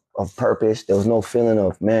of purpose. There was no feeling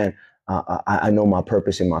of, man, I know my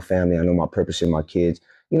purpose in my family. I know my purpose in my kids.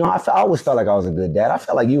 You know, I always felt like I was a good dad. I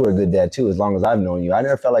felt like you were a good dad too, as long as I've known you. I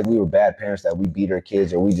never felt like we were bad parents, that we beat our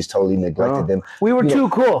kids or we just totally neglected them. We were too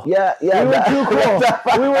cool. Yeah. We were too cool.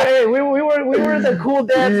 we were the cool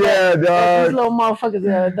dads. Yeah, dog. These little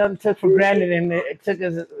motherfuckers took for granted, and it took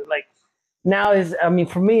us like now is. I mean,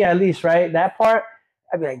 for me at least, right? That part,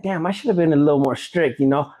 I'd be like, damn, I should have been a little more strict, you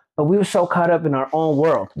know. But we were so caught up in our own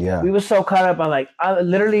world. Yeah. We were so caught up on like,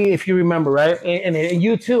 literally, if you remember, right? And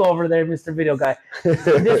you too over there, Mr. Video Guy.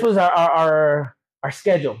 This was our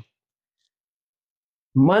schedule.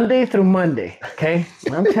 Monday through Monday, okay?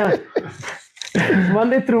 I'm telling you.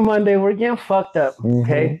 Monday through Monday, we're getting fucked up,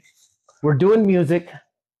 okay? We're doing music,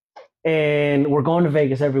 and we're going to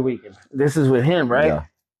Vegas every weekend. This is with him, right? Yeah.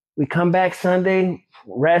 We come back Sunday,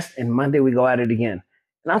 rest, and Monday we go at it again.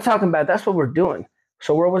 And I'm talking about that's what we're doing.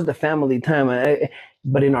 So where was the family time?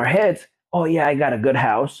 But in our heads, oh yeah, I got a good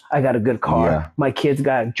house. I got a good car. Yeah. My kids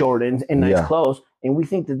got Jordans and nice clothes. And we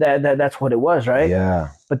think that's what it was, right? Yeah.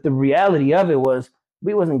 But the reality of it was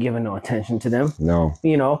we wasn't giving no attention to them. No.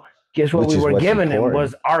 You know, guess what we were giving them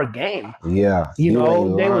was our game. Yeah. You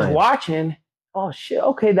know, they was watching. Oh shit,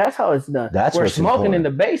 okay, that's how it's done. We're smoking in the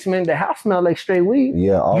basement. The house smelled like straight weed.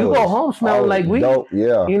 Yeah, always, you go home smelling like weed. Dope,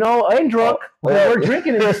 yeah. You know, ain't drunk, but we're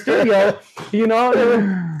drinking in the studio. You know,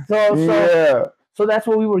 so that's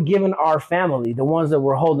what we were giving our family, the ones that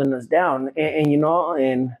were holding us down. And you know,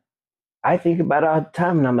 and I think about it all the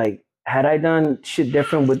time, and I'm like, had I done shit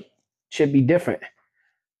different, should be different.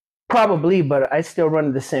 Probably, but I still run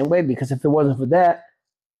it the same way because if it wasn't for that,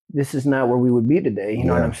 this is not where we would be today. You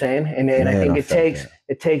know what I'm saying? And I Man, think I felt that.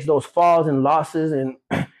 it takes those falls and losses and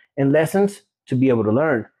and lessons to be able to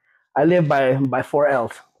learn. I live by 4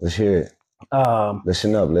 L's. Let's hear it.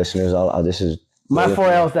 Listen up, listeners. This is My 4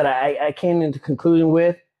 L's that I came into conclusion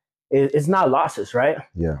with is not losses, right?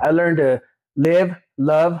 Yeah. I learned to live,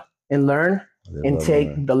 love, and learn, Live, and love, take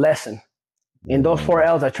learn. the lesson. And those 4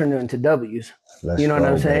 L's I turned into W's. Let's You know what go,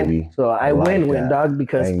 I'm saying? baby. So I like win, that. dog,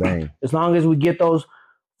 because Bang, bang. as long as we get those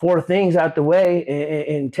 4 things out the way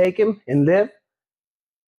and take them and live,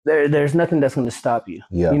 there's nothing that's going to stop you.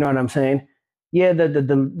 Yeah. You know what I'm saying? Yeah,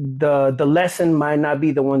 the lesson might not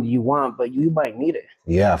be the one that you want, but you might need it.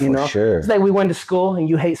 Yeah, for You know? sure. It's like we went to school and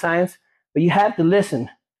you hate science, but you have to listen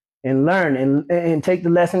and learn and take the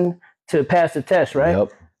lesson to pass the test, right?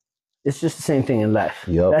 Yep. It's just the same thing in life.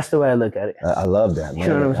 Yep. That's the way I look at it. I love that, man. You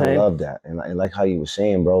know what I'm saying? I love that. And like how you were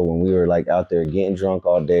saying, bro, when we were like out there getting drunk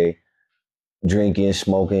all day, drinking,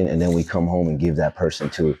 smoking, and then we come home and give that person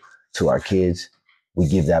to our kids. We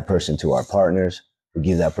give that person to our partners. We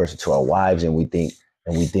give that person to our wives, and we think,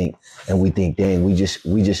 dang,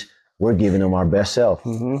 we're giving them our best self.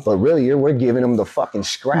 Mm-hmm. But really, we're giving them the fucking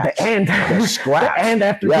scratch. The scratch. And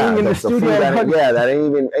after being in the studio, that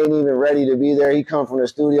ain't even ready to be there. He come from the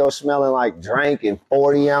studio smelling like drink and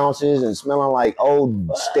 40 ounces and smelling like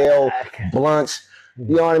old stale blunts.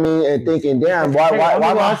 You know what I mean? And thinking, damn, why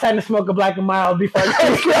I'm outside to smoke a black and mild before you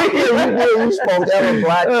smoked ever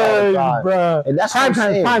black all the time. Bro. And that's prime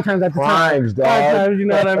times at the time. Primes, dog. Prime times, you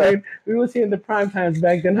know what I mean? We were seeing the prime times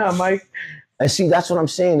back then, huh, Mike? And see, that's what I'm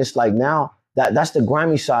saying. It's like now that's the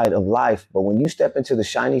grimy side of life. But when you step into the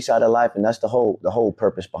shiny side of life, and that's the whole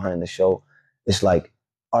purpose behind the show, it's like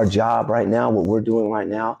our job right now, what we're doing right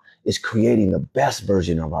now, is creating the best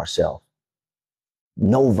version of ourselves.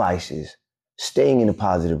 No vices. Staying in a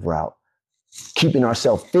positive route, keeping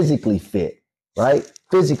ourselves physically fit, right?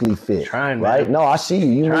 Physically fit, Trying, right? man. No, I see you.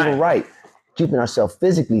 You moving right. Keeping ourselves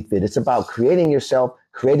physically fit. It's about creating yourself,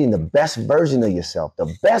 creating the best version of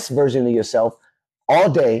yourself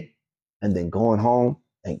all day, and then going home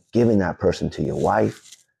and giving that person to your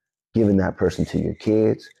wife, giving that person to your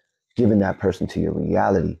kids, giving that person to your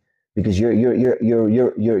reality, because your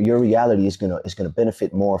reality is gonna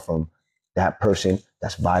benefit more from that person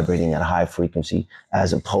that's vibrating at a high frequency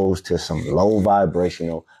as opposed to some low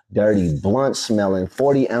vibrational, dirty, blunt smelling,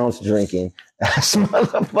 40-ounce drinking ass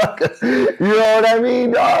motherfucker. You know what I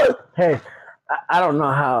mean, dog? Hey, I don't know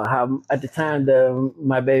how at the time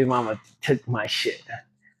my baby mama took my shit.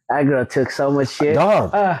 That girl took so much shit.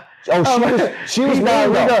 Dog. She was mean,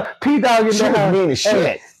 though. P-Dog in She there. was mean as shit.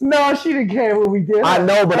 Hey, no, she didn't care what we did. I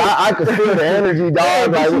know, but I could feel the energy,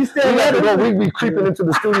 dog. Like, we be creeping into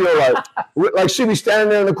the studio like she be standing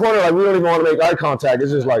there in the corner like we don't even want to make eye contact.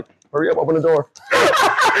 It's just like, hurry up, open the door.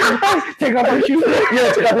 Take off your shoes.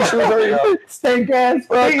 Yeah, take off your shoes, hurry up. Stank ass.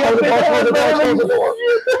 Close the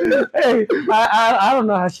door. Hey, I don't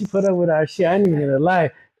know how she put up with our shit. I ain't even gonna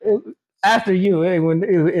lie. After you, when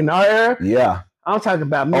in our era, yeah. I'm talking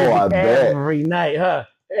about music every night, huh?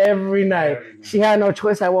 Every night. She had no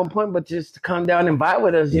choice at one point but just to come down and vibe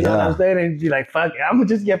with us, you know what I'm saying? And be like, fuck it, I'm gonna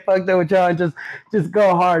just get fucked up with y'all and just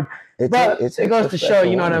go hard. It goes to show,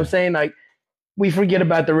 you know what I'm saying? Like, we forget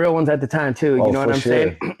about the real ones at the time too, you know what I'm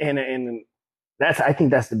saying? And I think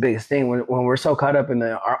that's the biggest thing when we're so caught up in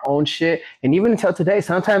our own shit. And even until today,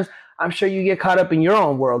 sometimes I'm sure you get caught up in your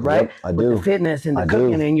own world, right? Yep, I do. With the fitness and the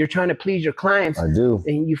cooking, and you're trying to please your clients. I do.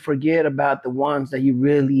 And you forget about the ones that you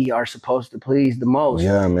really are supposed to please the most.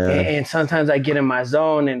 Yeah, man. And sometimes I get in my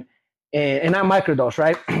zone and I microdose,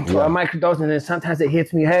 right? So I microdose, and then sometimes it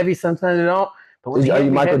hits me heavy, sometimes it don't. But are you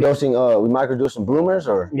microdosing? We microdosing bloomers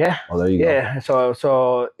or? Yeah. Oh, there you go. Yeah.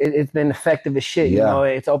 So it's been effective as shit. You know,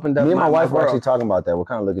 it's opened up. Me and my wife were actually talking about that. We're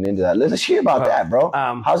kind of looking into that. Let's hear about that, bro.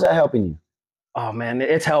 How's that helping you? Oh man,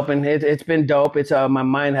 it's helping. It's been dope. It's my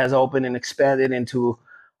mind has opened and expanded into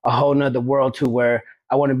a whole nother world to where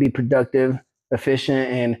I want to be productive,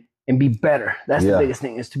 efficient, and be better. That's the biggest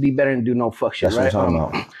thing, is to be better and do no fuck shit. That's right? what I'm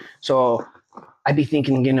talking about. So I be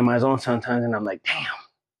thinking and getting in my zone sometimes, and I'm like, damn,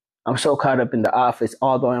 I'm so caught up in the office,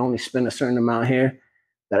 although I only spend a certain amount here,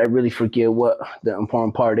 that I really forget what the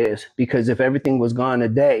important part is. Because if everything was gone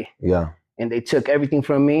today, and they took everything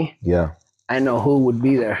from me, I know who would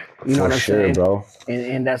be there. You know what I'm saying? Bro.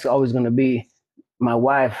 And that's always going to be my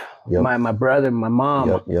wife, my brother, my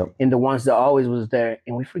mom, and the ones that always was there.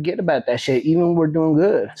 And we forget about that shit, even when we're doing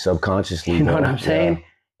good. Subconsciously. You know what I'm saying?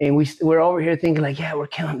 Yeah. And we're over here thinking like, yeah, we're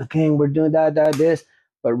killing the game. We're doing this.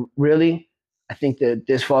 But really, I think that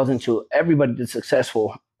this falls into everybody that's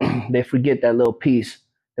successful. They forget that little piece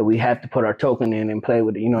that we have to put our token in and play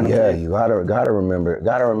with it. You know what I'm Yeah, saying? you gotta remember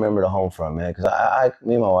the home front, man. Because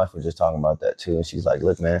me and my wife were just talking about that too, and she's like,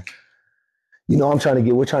 "Look, man, you know, we're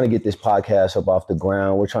trying to get this podcast up off the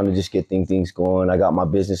ground. We're trying to just get things going. I got my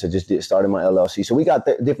business. I just started my LLC. So we got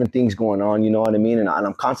different things going on, you know what I mean? And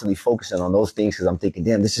I'm constantly focusing on those things because I'm thinking,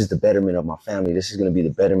 damn, this is the betterment of my family. This is going to be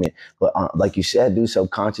the betterment. But like you said, dude,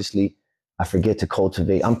 subconsciously, I forget to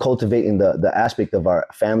cultivate. I'm cultivating the aspect of our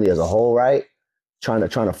family as a whole, right? Trying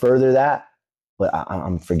to further that. But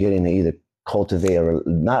I'm forgetting to either cultivate, I don't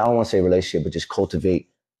want to say relationship, but just cultivate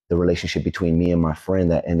the relationship between me and my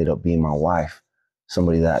friend that ended up being my wife,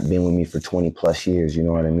 somebody that been with me for 20 plus years, you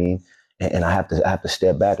know what I mean? And I have to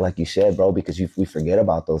step back, like you said, bro, because we forget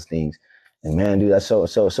about those things. And man, dude, that's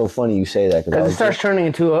so funny you say that. Because it starts turning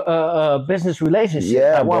into a business relationship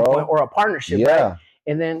at one point, or a partnership, right?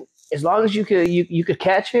 And then as long as you could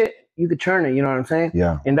catch it, you could turn it, you know what I'm saying?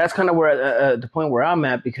 Yeah. And that's kind of where the point where I'm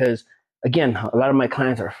at, because again, a lot of my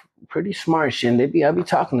clients are pretty smart shit, and I'll be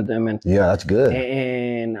talking to them, and yeah, that's good.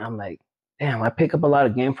 And I'm like, damn, I pick up a lot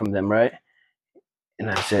of game from them, right? And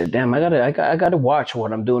I said, damn, I gotta watch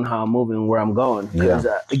what I'm doing, how I'm moving, where I'm going. Because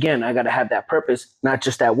again, I gotta have that purpose, not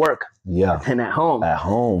just at work. Yeah. And at home. At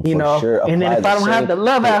home, you know. Sure. And then if I don't have the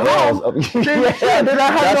love at home, then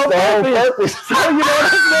I have no purpose. So, you know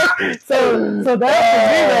what I'm saying? So that's the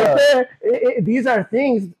thing right there. These are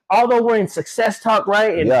things, although we're in success talk,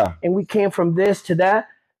 right? And we came from this to that.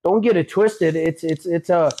 Don't get it twisted.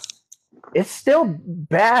 It's still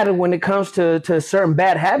bad when it comes to certain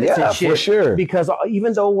bad habits and shit. For sure. Because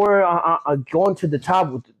even though we're going to the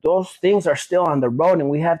top, those things are still on the road, and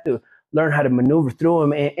we have to learn how to maneuver through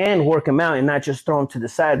them and work them out, and not just throw them to the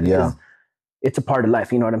side, because it's a part of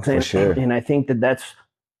life. You know what I'm saying? For sure. And I think that's,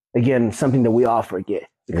 again, something that we all forget,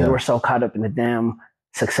 because we're so caught up in the damn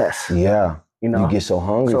success. Yeah. You know, you get so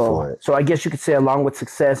hungry for it. So I guess you could say, along with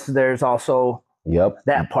success, there's also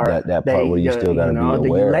that part that part where you still got to be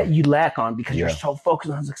aware that you lack on, because you're so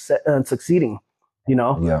focused on succeeding, you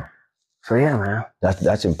know. So man,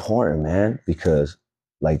 that's important, man, because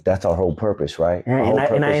like that's our whole purpose, right?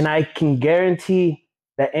 And I can guarantee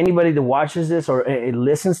that anybody that watches this or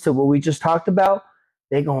listens to what we just talked about,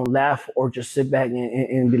 they're gonna laugh or just sit back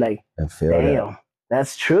and be like, and feel damn,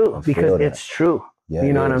 that's true, because it's true.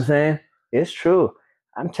 You know what I'm saying? It's true.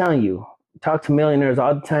 I'm telling you. Talk to millionaires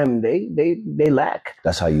all the time. They lack.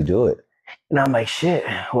 That's how you do it. And I'm like, shit.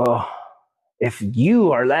 Well, if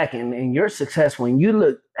you are lacking in your success, when you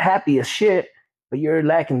look happy as shit, but you're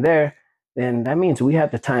lacking there, then that means we have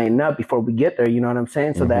to tighten up before we get there. You know what I'm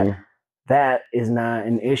saying? So that is not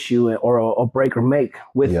an issue or a break or make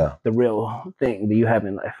with the real thing that you have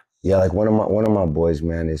in life. Yeah, like one of my boys,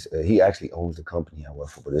 man, is he actually owns the company I work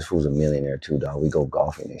for, but this fool's a millionaire too, dog. We go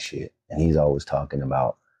golfing and shit, and he's always talking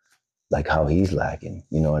about like how he's lacking,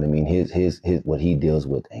 you know what I mean? His what he deals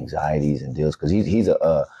with, anxieties and deals, because he's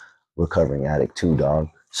a recovering addict too, dog.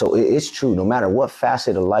 So it's true. No matter what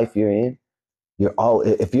facet of life you're in,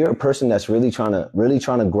 if you're a person that's really trying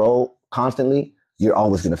to grow constantly, you're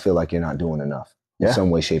always gonna feel like you're not doing enough in some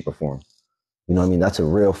way, shape, or form. You know what I mean? That's a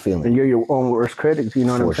real feeling. And you're your own worst critic. You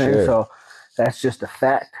know what I'm saying? Sure. So that's just a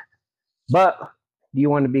fact. But do you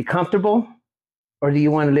want to be comfortable? Or do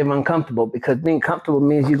you want to live uncomfortable? Because being comfortable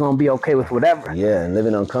means you're going to be okay with whatever. Yeah, and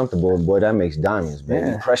living uncomfortable, boy, that makes diamonds, baby.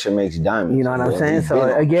 Yeah. Pressure makes diamonds. You know what I'm saying?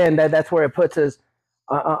 So again, that's where it puts us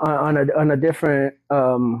on a different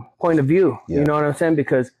point of view. Yeah. You know what I'm saying?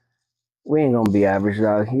 Because we ain't going to be average,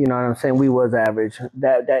 dog. You know what I'm saying? We was average.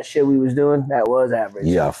 That shit we was doing, that was average.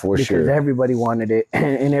 Yeah, for sure. Because everybody wanted it,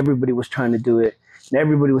 and everybody was trying to do it. And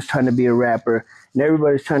everybody was trying to be a rapper. And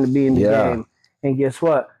everybody was trying to be in the game. And guess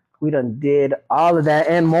what? We done did all of that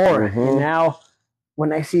and more. And now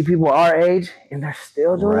when I see people our age and they're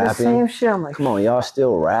still doing the same shit, I'm like, come on, y'all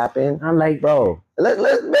still rapping? I'm like, bro,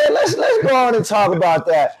 let's go on and talk about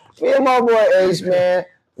that. Me and my boy Ace, man,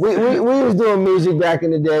 we was doing music back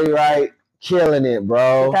in the day, right? Killing it,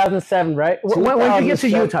 bro. 2007, right? When did you get to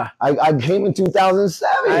Utah? I came in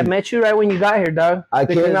 2007. I met you right when you got here, dog. I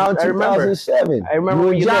came out in 2007. I remember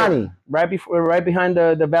when you Johnny. Right behind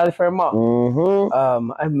the Valley Fair Mall.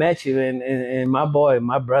 I met you and my boy,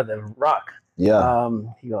 my brother, Rock. Yeah.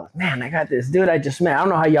 He goes, man, I got this dude I just met. I don't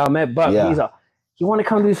know how y'all met, but he's like, you want to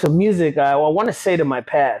come do some music? I want to say to my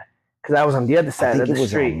pad, because I was on the other side of the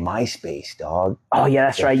street. It was on MySpace, dog. Oh, yeah,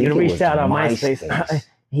 that's right. You reached out on MySpace.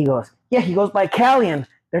 He goes, yeah, he goes by Callian.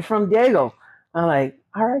 They're from Diego. I'm like,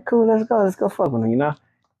 all right, cool, let's go fuck with him, you know?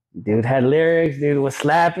 Dude had lyrics, dude was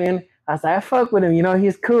slapping. I was like, I fuck with him, you know,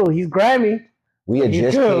 he's cool, he's grimy. We had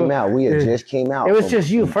just came out. It was just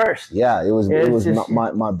you first. Yeah, it was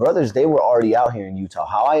my brothers, they were already out here in Utah.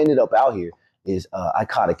 How I ended up out here is I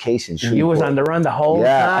caught a case in Shreveport. You was on the run the whole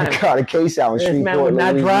time. I caught a case out in This Shreveport, man would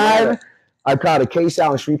not Louisiana. drive. I caught a case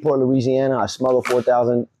out in Shreveport, Louisiana. I smuggled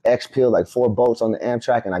 4,000 X pills, like 4 boats on the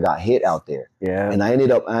Amtrak, and I got hit out there. Yeah. And I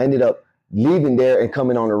ended up leaving there and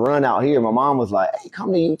coming on the run out here. My mom was like, "Hey,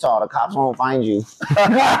 come to Utah. The cops won't find you."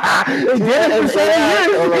 They did it for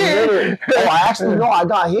 7 years. I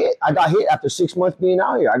got hit. I got hit after 6 months being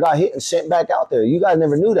out here. I got hit and sent back out there. You guys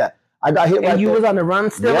never knew that. I got hit And right you there. was on the run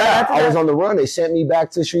still? Yeah, right I was on the run. They sent me back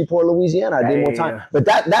to Shreveport, Louisiana. I did more time. Damn. But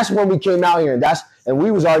that's when we came out here, and we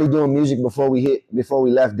was already doing music before we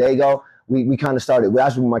left Dago. We kind of started.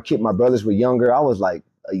 That's when my brothers were younger. I was like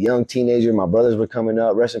a young teenager. My brothers were coming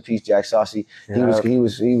up. Rest in peace, Jack Saucy. He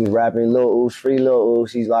was rapping. Lil Oos, free Lil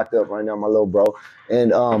Oos. He's locked up right now, my little bro. And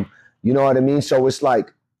you know what I mean. So it's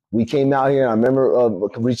like we came out here. And I remember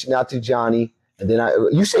reaching out to Johnny, and then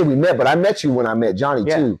you say we met, but I met you when I met Johnny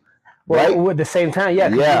too. Well, Right? at the same time, yeah.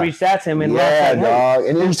 Because you reached out to him and yeah, like, hey. dog.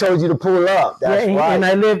 And then he told you to pull up. That's right. And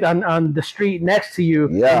I lived on the street next to you.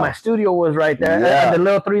 Yeah. And my studio was right there. Yeah. The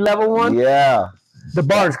little 3-level one. Yeah. The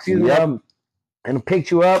bars, excuse Yep. me. And I picked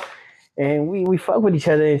you up, and we fucked with each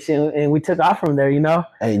other and shit, and we took off from there, you know.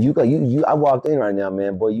 And I walked in right now,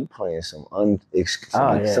 man. Boy, you playing some some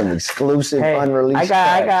exclusive, unreleased.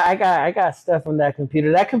 I got stuff on that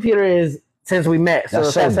computer. That computer is since we met.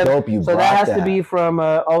 That's so dope. You so brought that has to be from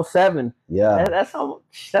 07. Yeah. That's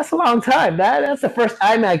a long time. That's the first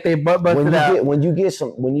iMac they busted out. When you get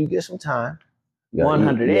some time.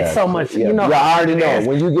 100. It's so much. You know. Yeah, I already know.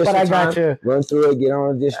 When you get some time, run through it, get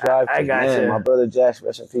on a disk drive. I got you. My brother Jax,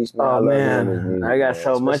 rest in peace, man. Oh man, I got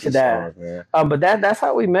so much of that. But that's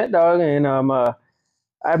how we met, dog. And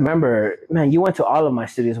I remember, man, you went to all of my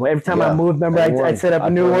studios. Every time I moved, remember, I'd set up a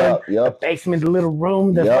new one. The basement, the little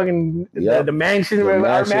room, the fucking the mansion.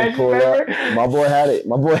 Our mansion, remember? My boy had it.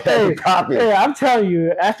 It popping. Hey, I'm telling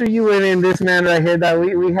you, after you went in, this man right here, that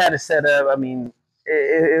we had to set up. I mean,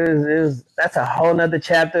 it was that's a whole nother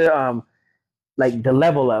chapter. Like the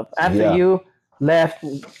level up after you left,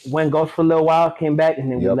 went ghost for a little while, came back,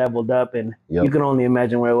 and then we leveled up, and you can only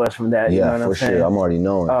imagine where it was from that. Yeah, you know what for I'm saying? sure. I'm already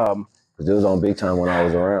knowing. Because it was on big time when I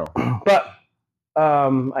was around. But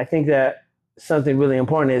I think that something really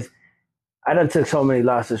important is I done took so many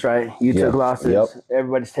losses, right? You took losses. Yep.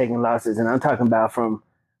 Everybody's taking losses, and I'm talking about from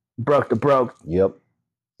broke to broke. Yep.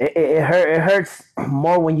 It hurts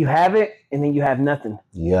more when you have it and then you have nothing.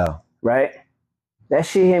 Yeah. Right? That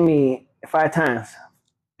shit hit me 5 times.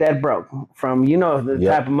 That broke from the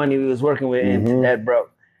type of money we was working with and that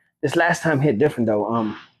broke. This last time hit different though.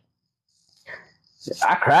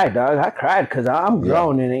 I cried, dog. I cried because I'm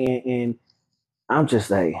grown and I'm just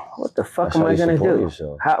like, what the fuck am I gonna do?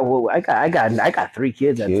 Well, I got 3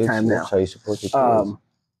 kids at the time now. That's how you support your kids.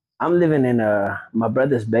 I'm living in my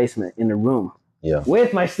brother's basement in a room. Yeah.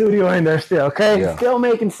 With my studio in there still, okay? Yeah. Still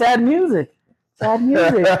making sad music. Sad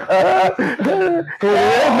music.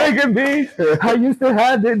 Making beats. I used to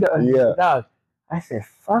have it. Yeah. Dog. I said,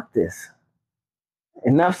 fuck this.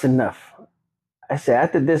 Enough's enough. I said,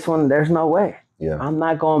 after this one, there's no way. Yeah. I'm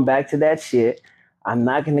not going back to that shit. I'm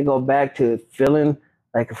not going to go back to feeling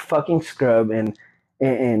like a fucking scrub and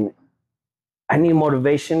I need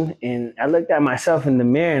motivation. And I looked at myself in the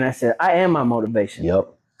mirror and I said, I am my motivation.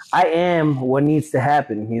 Yep. I am what needs to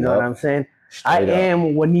happen. You know what I'm saying? I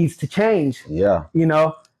am what needs to change. Yeah. You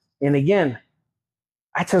know? And again,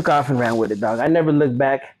 I took off and ran with it, dog. I never looked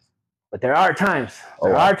back. But there are times.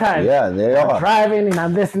 There are times. Yeah, they are. I'm driving and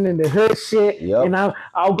I'm listening to hood shit. Yep. And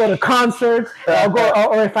I'll go to concerts. I'll go,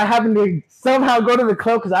 or if I happen to somehow go to the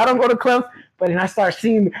club, because I don't go to clubs, but then I start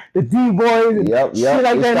seeing the D-boys and shit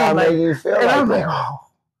like that. And I'm like, oh,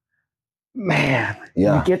 man.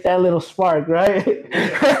 Yeah. You get that little spark, right?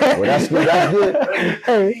 Well, that's good. That's good.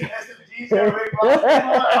 Hey.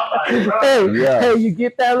 Hey, you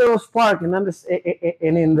get that little spark, and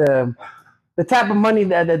in the type of money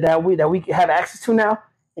that we have access to now,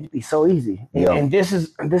 it'd be so easy. And this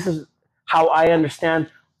is how I understand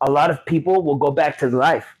a lot of people will go back to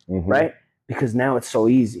life, right? Because now it's so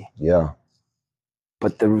easy. Yeah.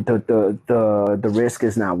 But the risk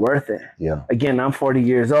is not worth it. Yeah. Again, I'm 40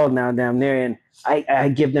 years old now, damn near, and I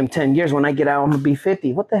give them 10 years. When I get out, I'm gonna be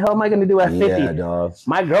 50. What the hell am I gonna do at 50? Yeah, dog.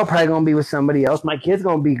 My girl probably gonna be with somebody else. My kid's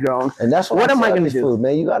gonna be grown. And that's what am I gonna do,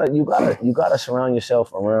 man? You gotta surround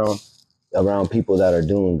yourself around people that are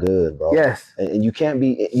doing good, bro. Yes. And you can't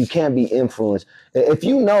be influenced. If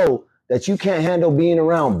you know that you can't handle being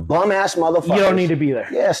around bum ass motherfuckers, you don't need to be there.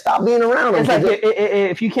 Yeah, stop being around them. It's like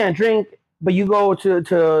if you can't drink, but you go to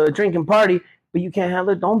a drinking party, but you can't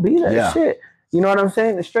handle it, don't be there. Yeah. Shit. You know what I'm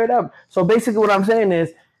saying? It's straight up. So basically what I'm saying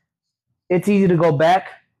is it's easy to go back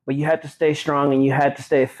but you had to stay strong and you had to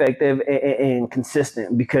stay effective and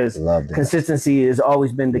consistent, because Love that. consistency has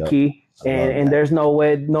always been the Yep. key. I love And that. there's no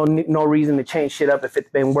way, no reason to change shit up if it's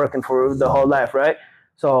been working for the whole life, right?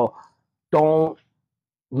 So don't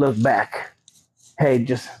look back. Hey,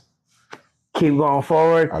 just keep going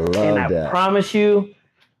forward. I love and I that. promise you,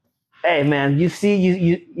 hey man, you see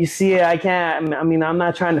it. I mean, I'm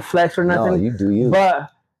not trying to flex or No, nothing, you do you. but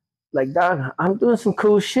like, dog, I'm doing some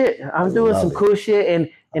cool shit. I'm doing love some it. cool shit,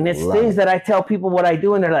 and it's love things it. that I tell people what I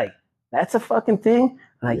do, and they're like, "That's a fucking thing."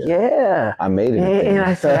 I'm like, yeah. I made it. a thing. And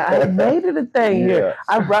I said, I made it a thing here. Yeah.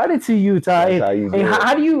 I brought it to Utah. That's how you do And it.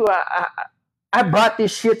 how do you? I brought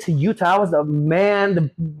this shit to Utah. I was the man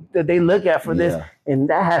that they look at for this, Yeah. and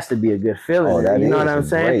that has to be a good feeling. Oh, that you know is what I'm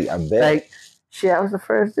saying? great. I bet. Like, shit, I was the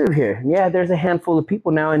first dude here. Yeah, there's a handful of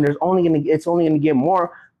people now, and it's only gonna get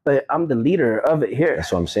more. But I'm the leader of it here.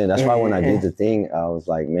 That's what I'm saying. That's why when I did the thing, I was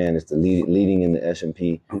like, man, it's the leading in the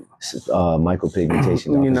S&P micropigmentation.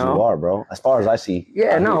 You You know? are, bro. As far as I see.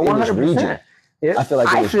 Yeah, no, in this 100%. region. Yeah. I feel like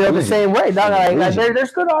in I this feel the region. same way, dog. In this region.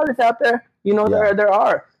 There's good artists out there. You know, Yeah. there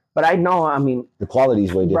are. But I know, I mean, The quality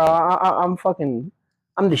is way bro, different.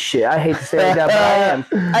 I'm the shit. I hate to say that,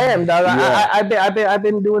 but I am, dog. Yeah. I've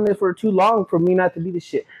been doing this for too long for me not to be the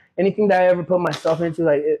shit. Anything that I ever put myself into,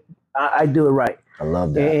 like, I do it right. I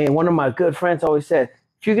love that. And one of my good friends always said,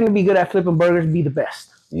 if you're gonna be good at flipping burgers, be the best.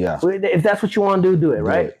 Yeah. If that's what you want to do it, Do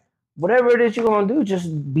right? it. Whatever it is you're gonna do,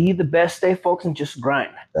 just be the best, stay focused, and just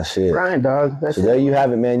grind. That's it. Grind, dog. That's So it. there you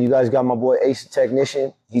have it, man. You guys got my boy Ace the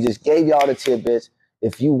Technician. He just gave y'all the tidbits.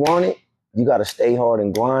 If you want it, you got to stay hard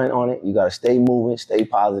and grind on it. You got to stay moving, stay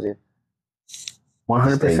positive,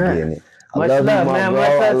 100%. stay getting it. I Much love you, love, my man. bro. Much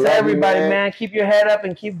I love love to you, everybody, man. man. Keep your head up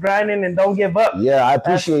and keep grinding and don't give up. Yeah, I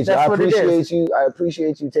appreciate you. That's I what it is. appreciate you. I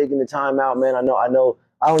appreciate you taking the time out, man. I know.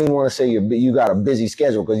 I don't even want to say you got a busy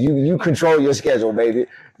schedule because you control your schedule, baby.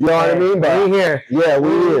 You know what I mean? But we here. yeah,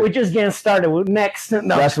 We're just getting started. We're next. No.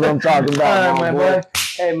 That's what I'm talking about, All right, my my boy. boy.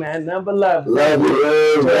 Hey, man. Number love. Love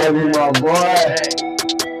you, my boy. Hey.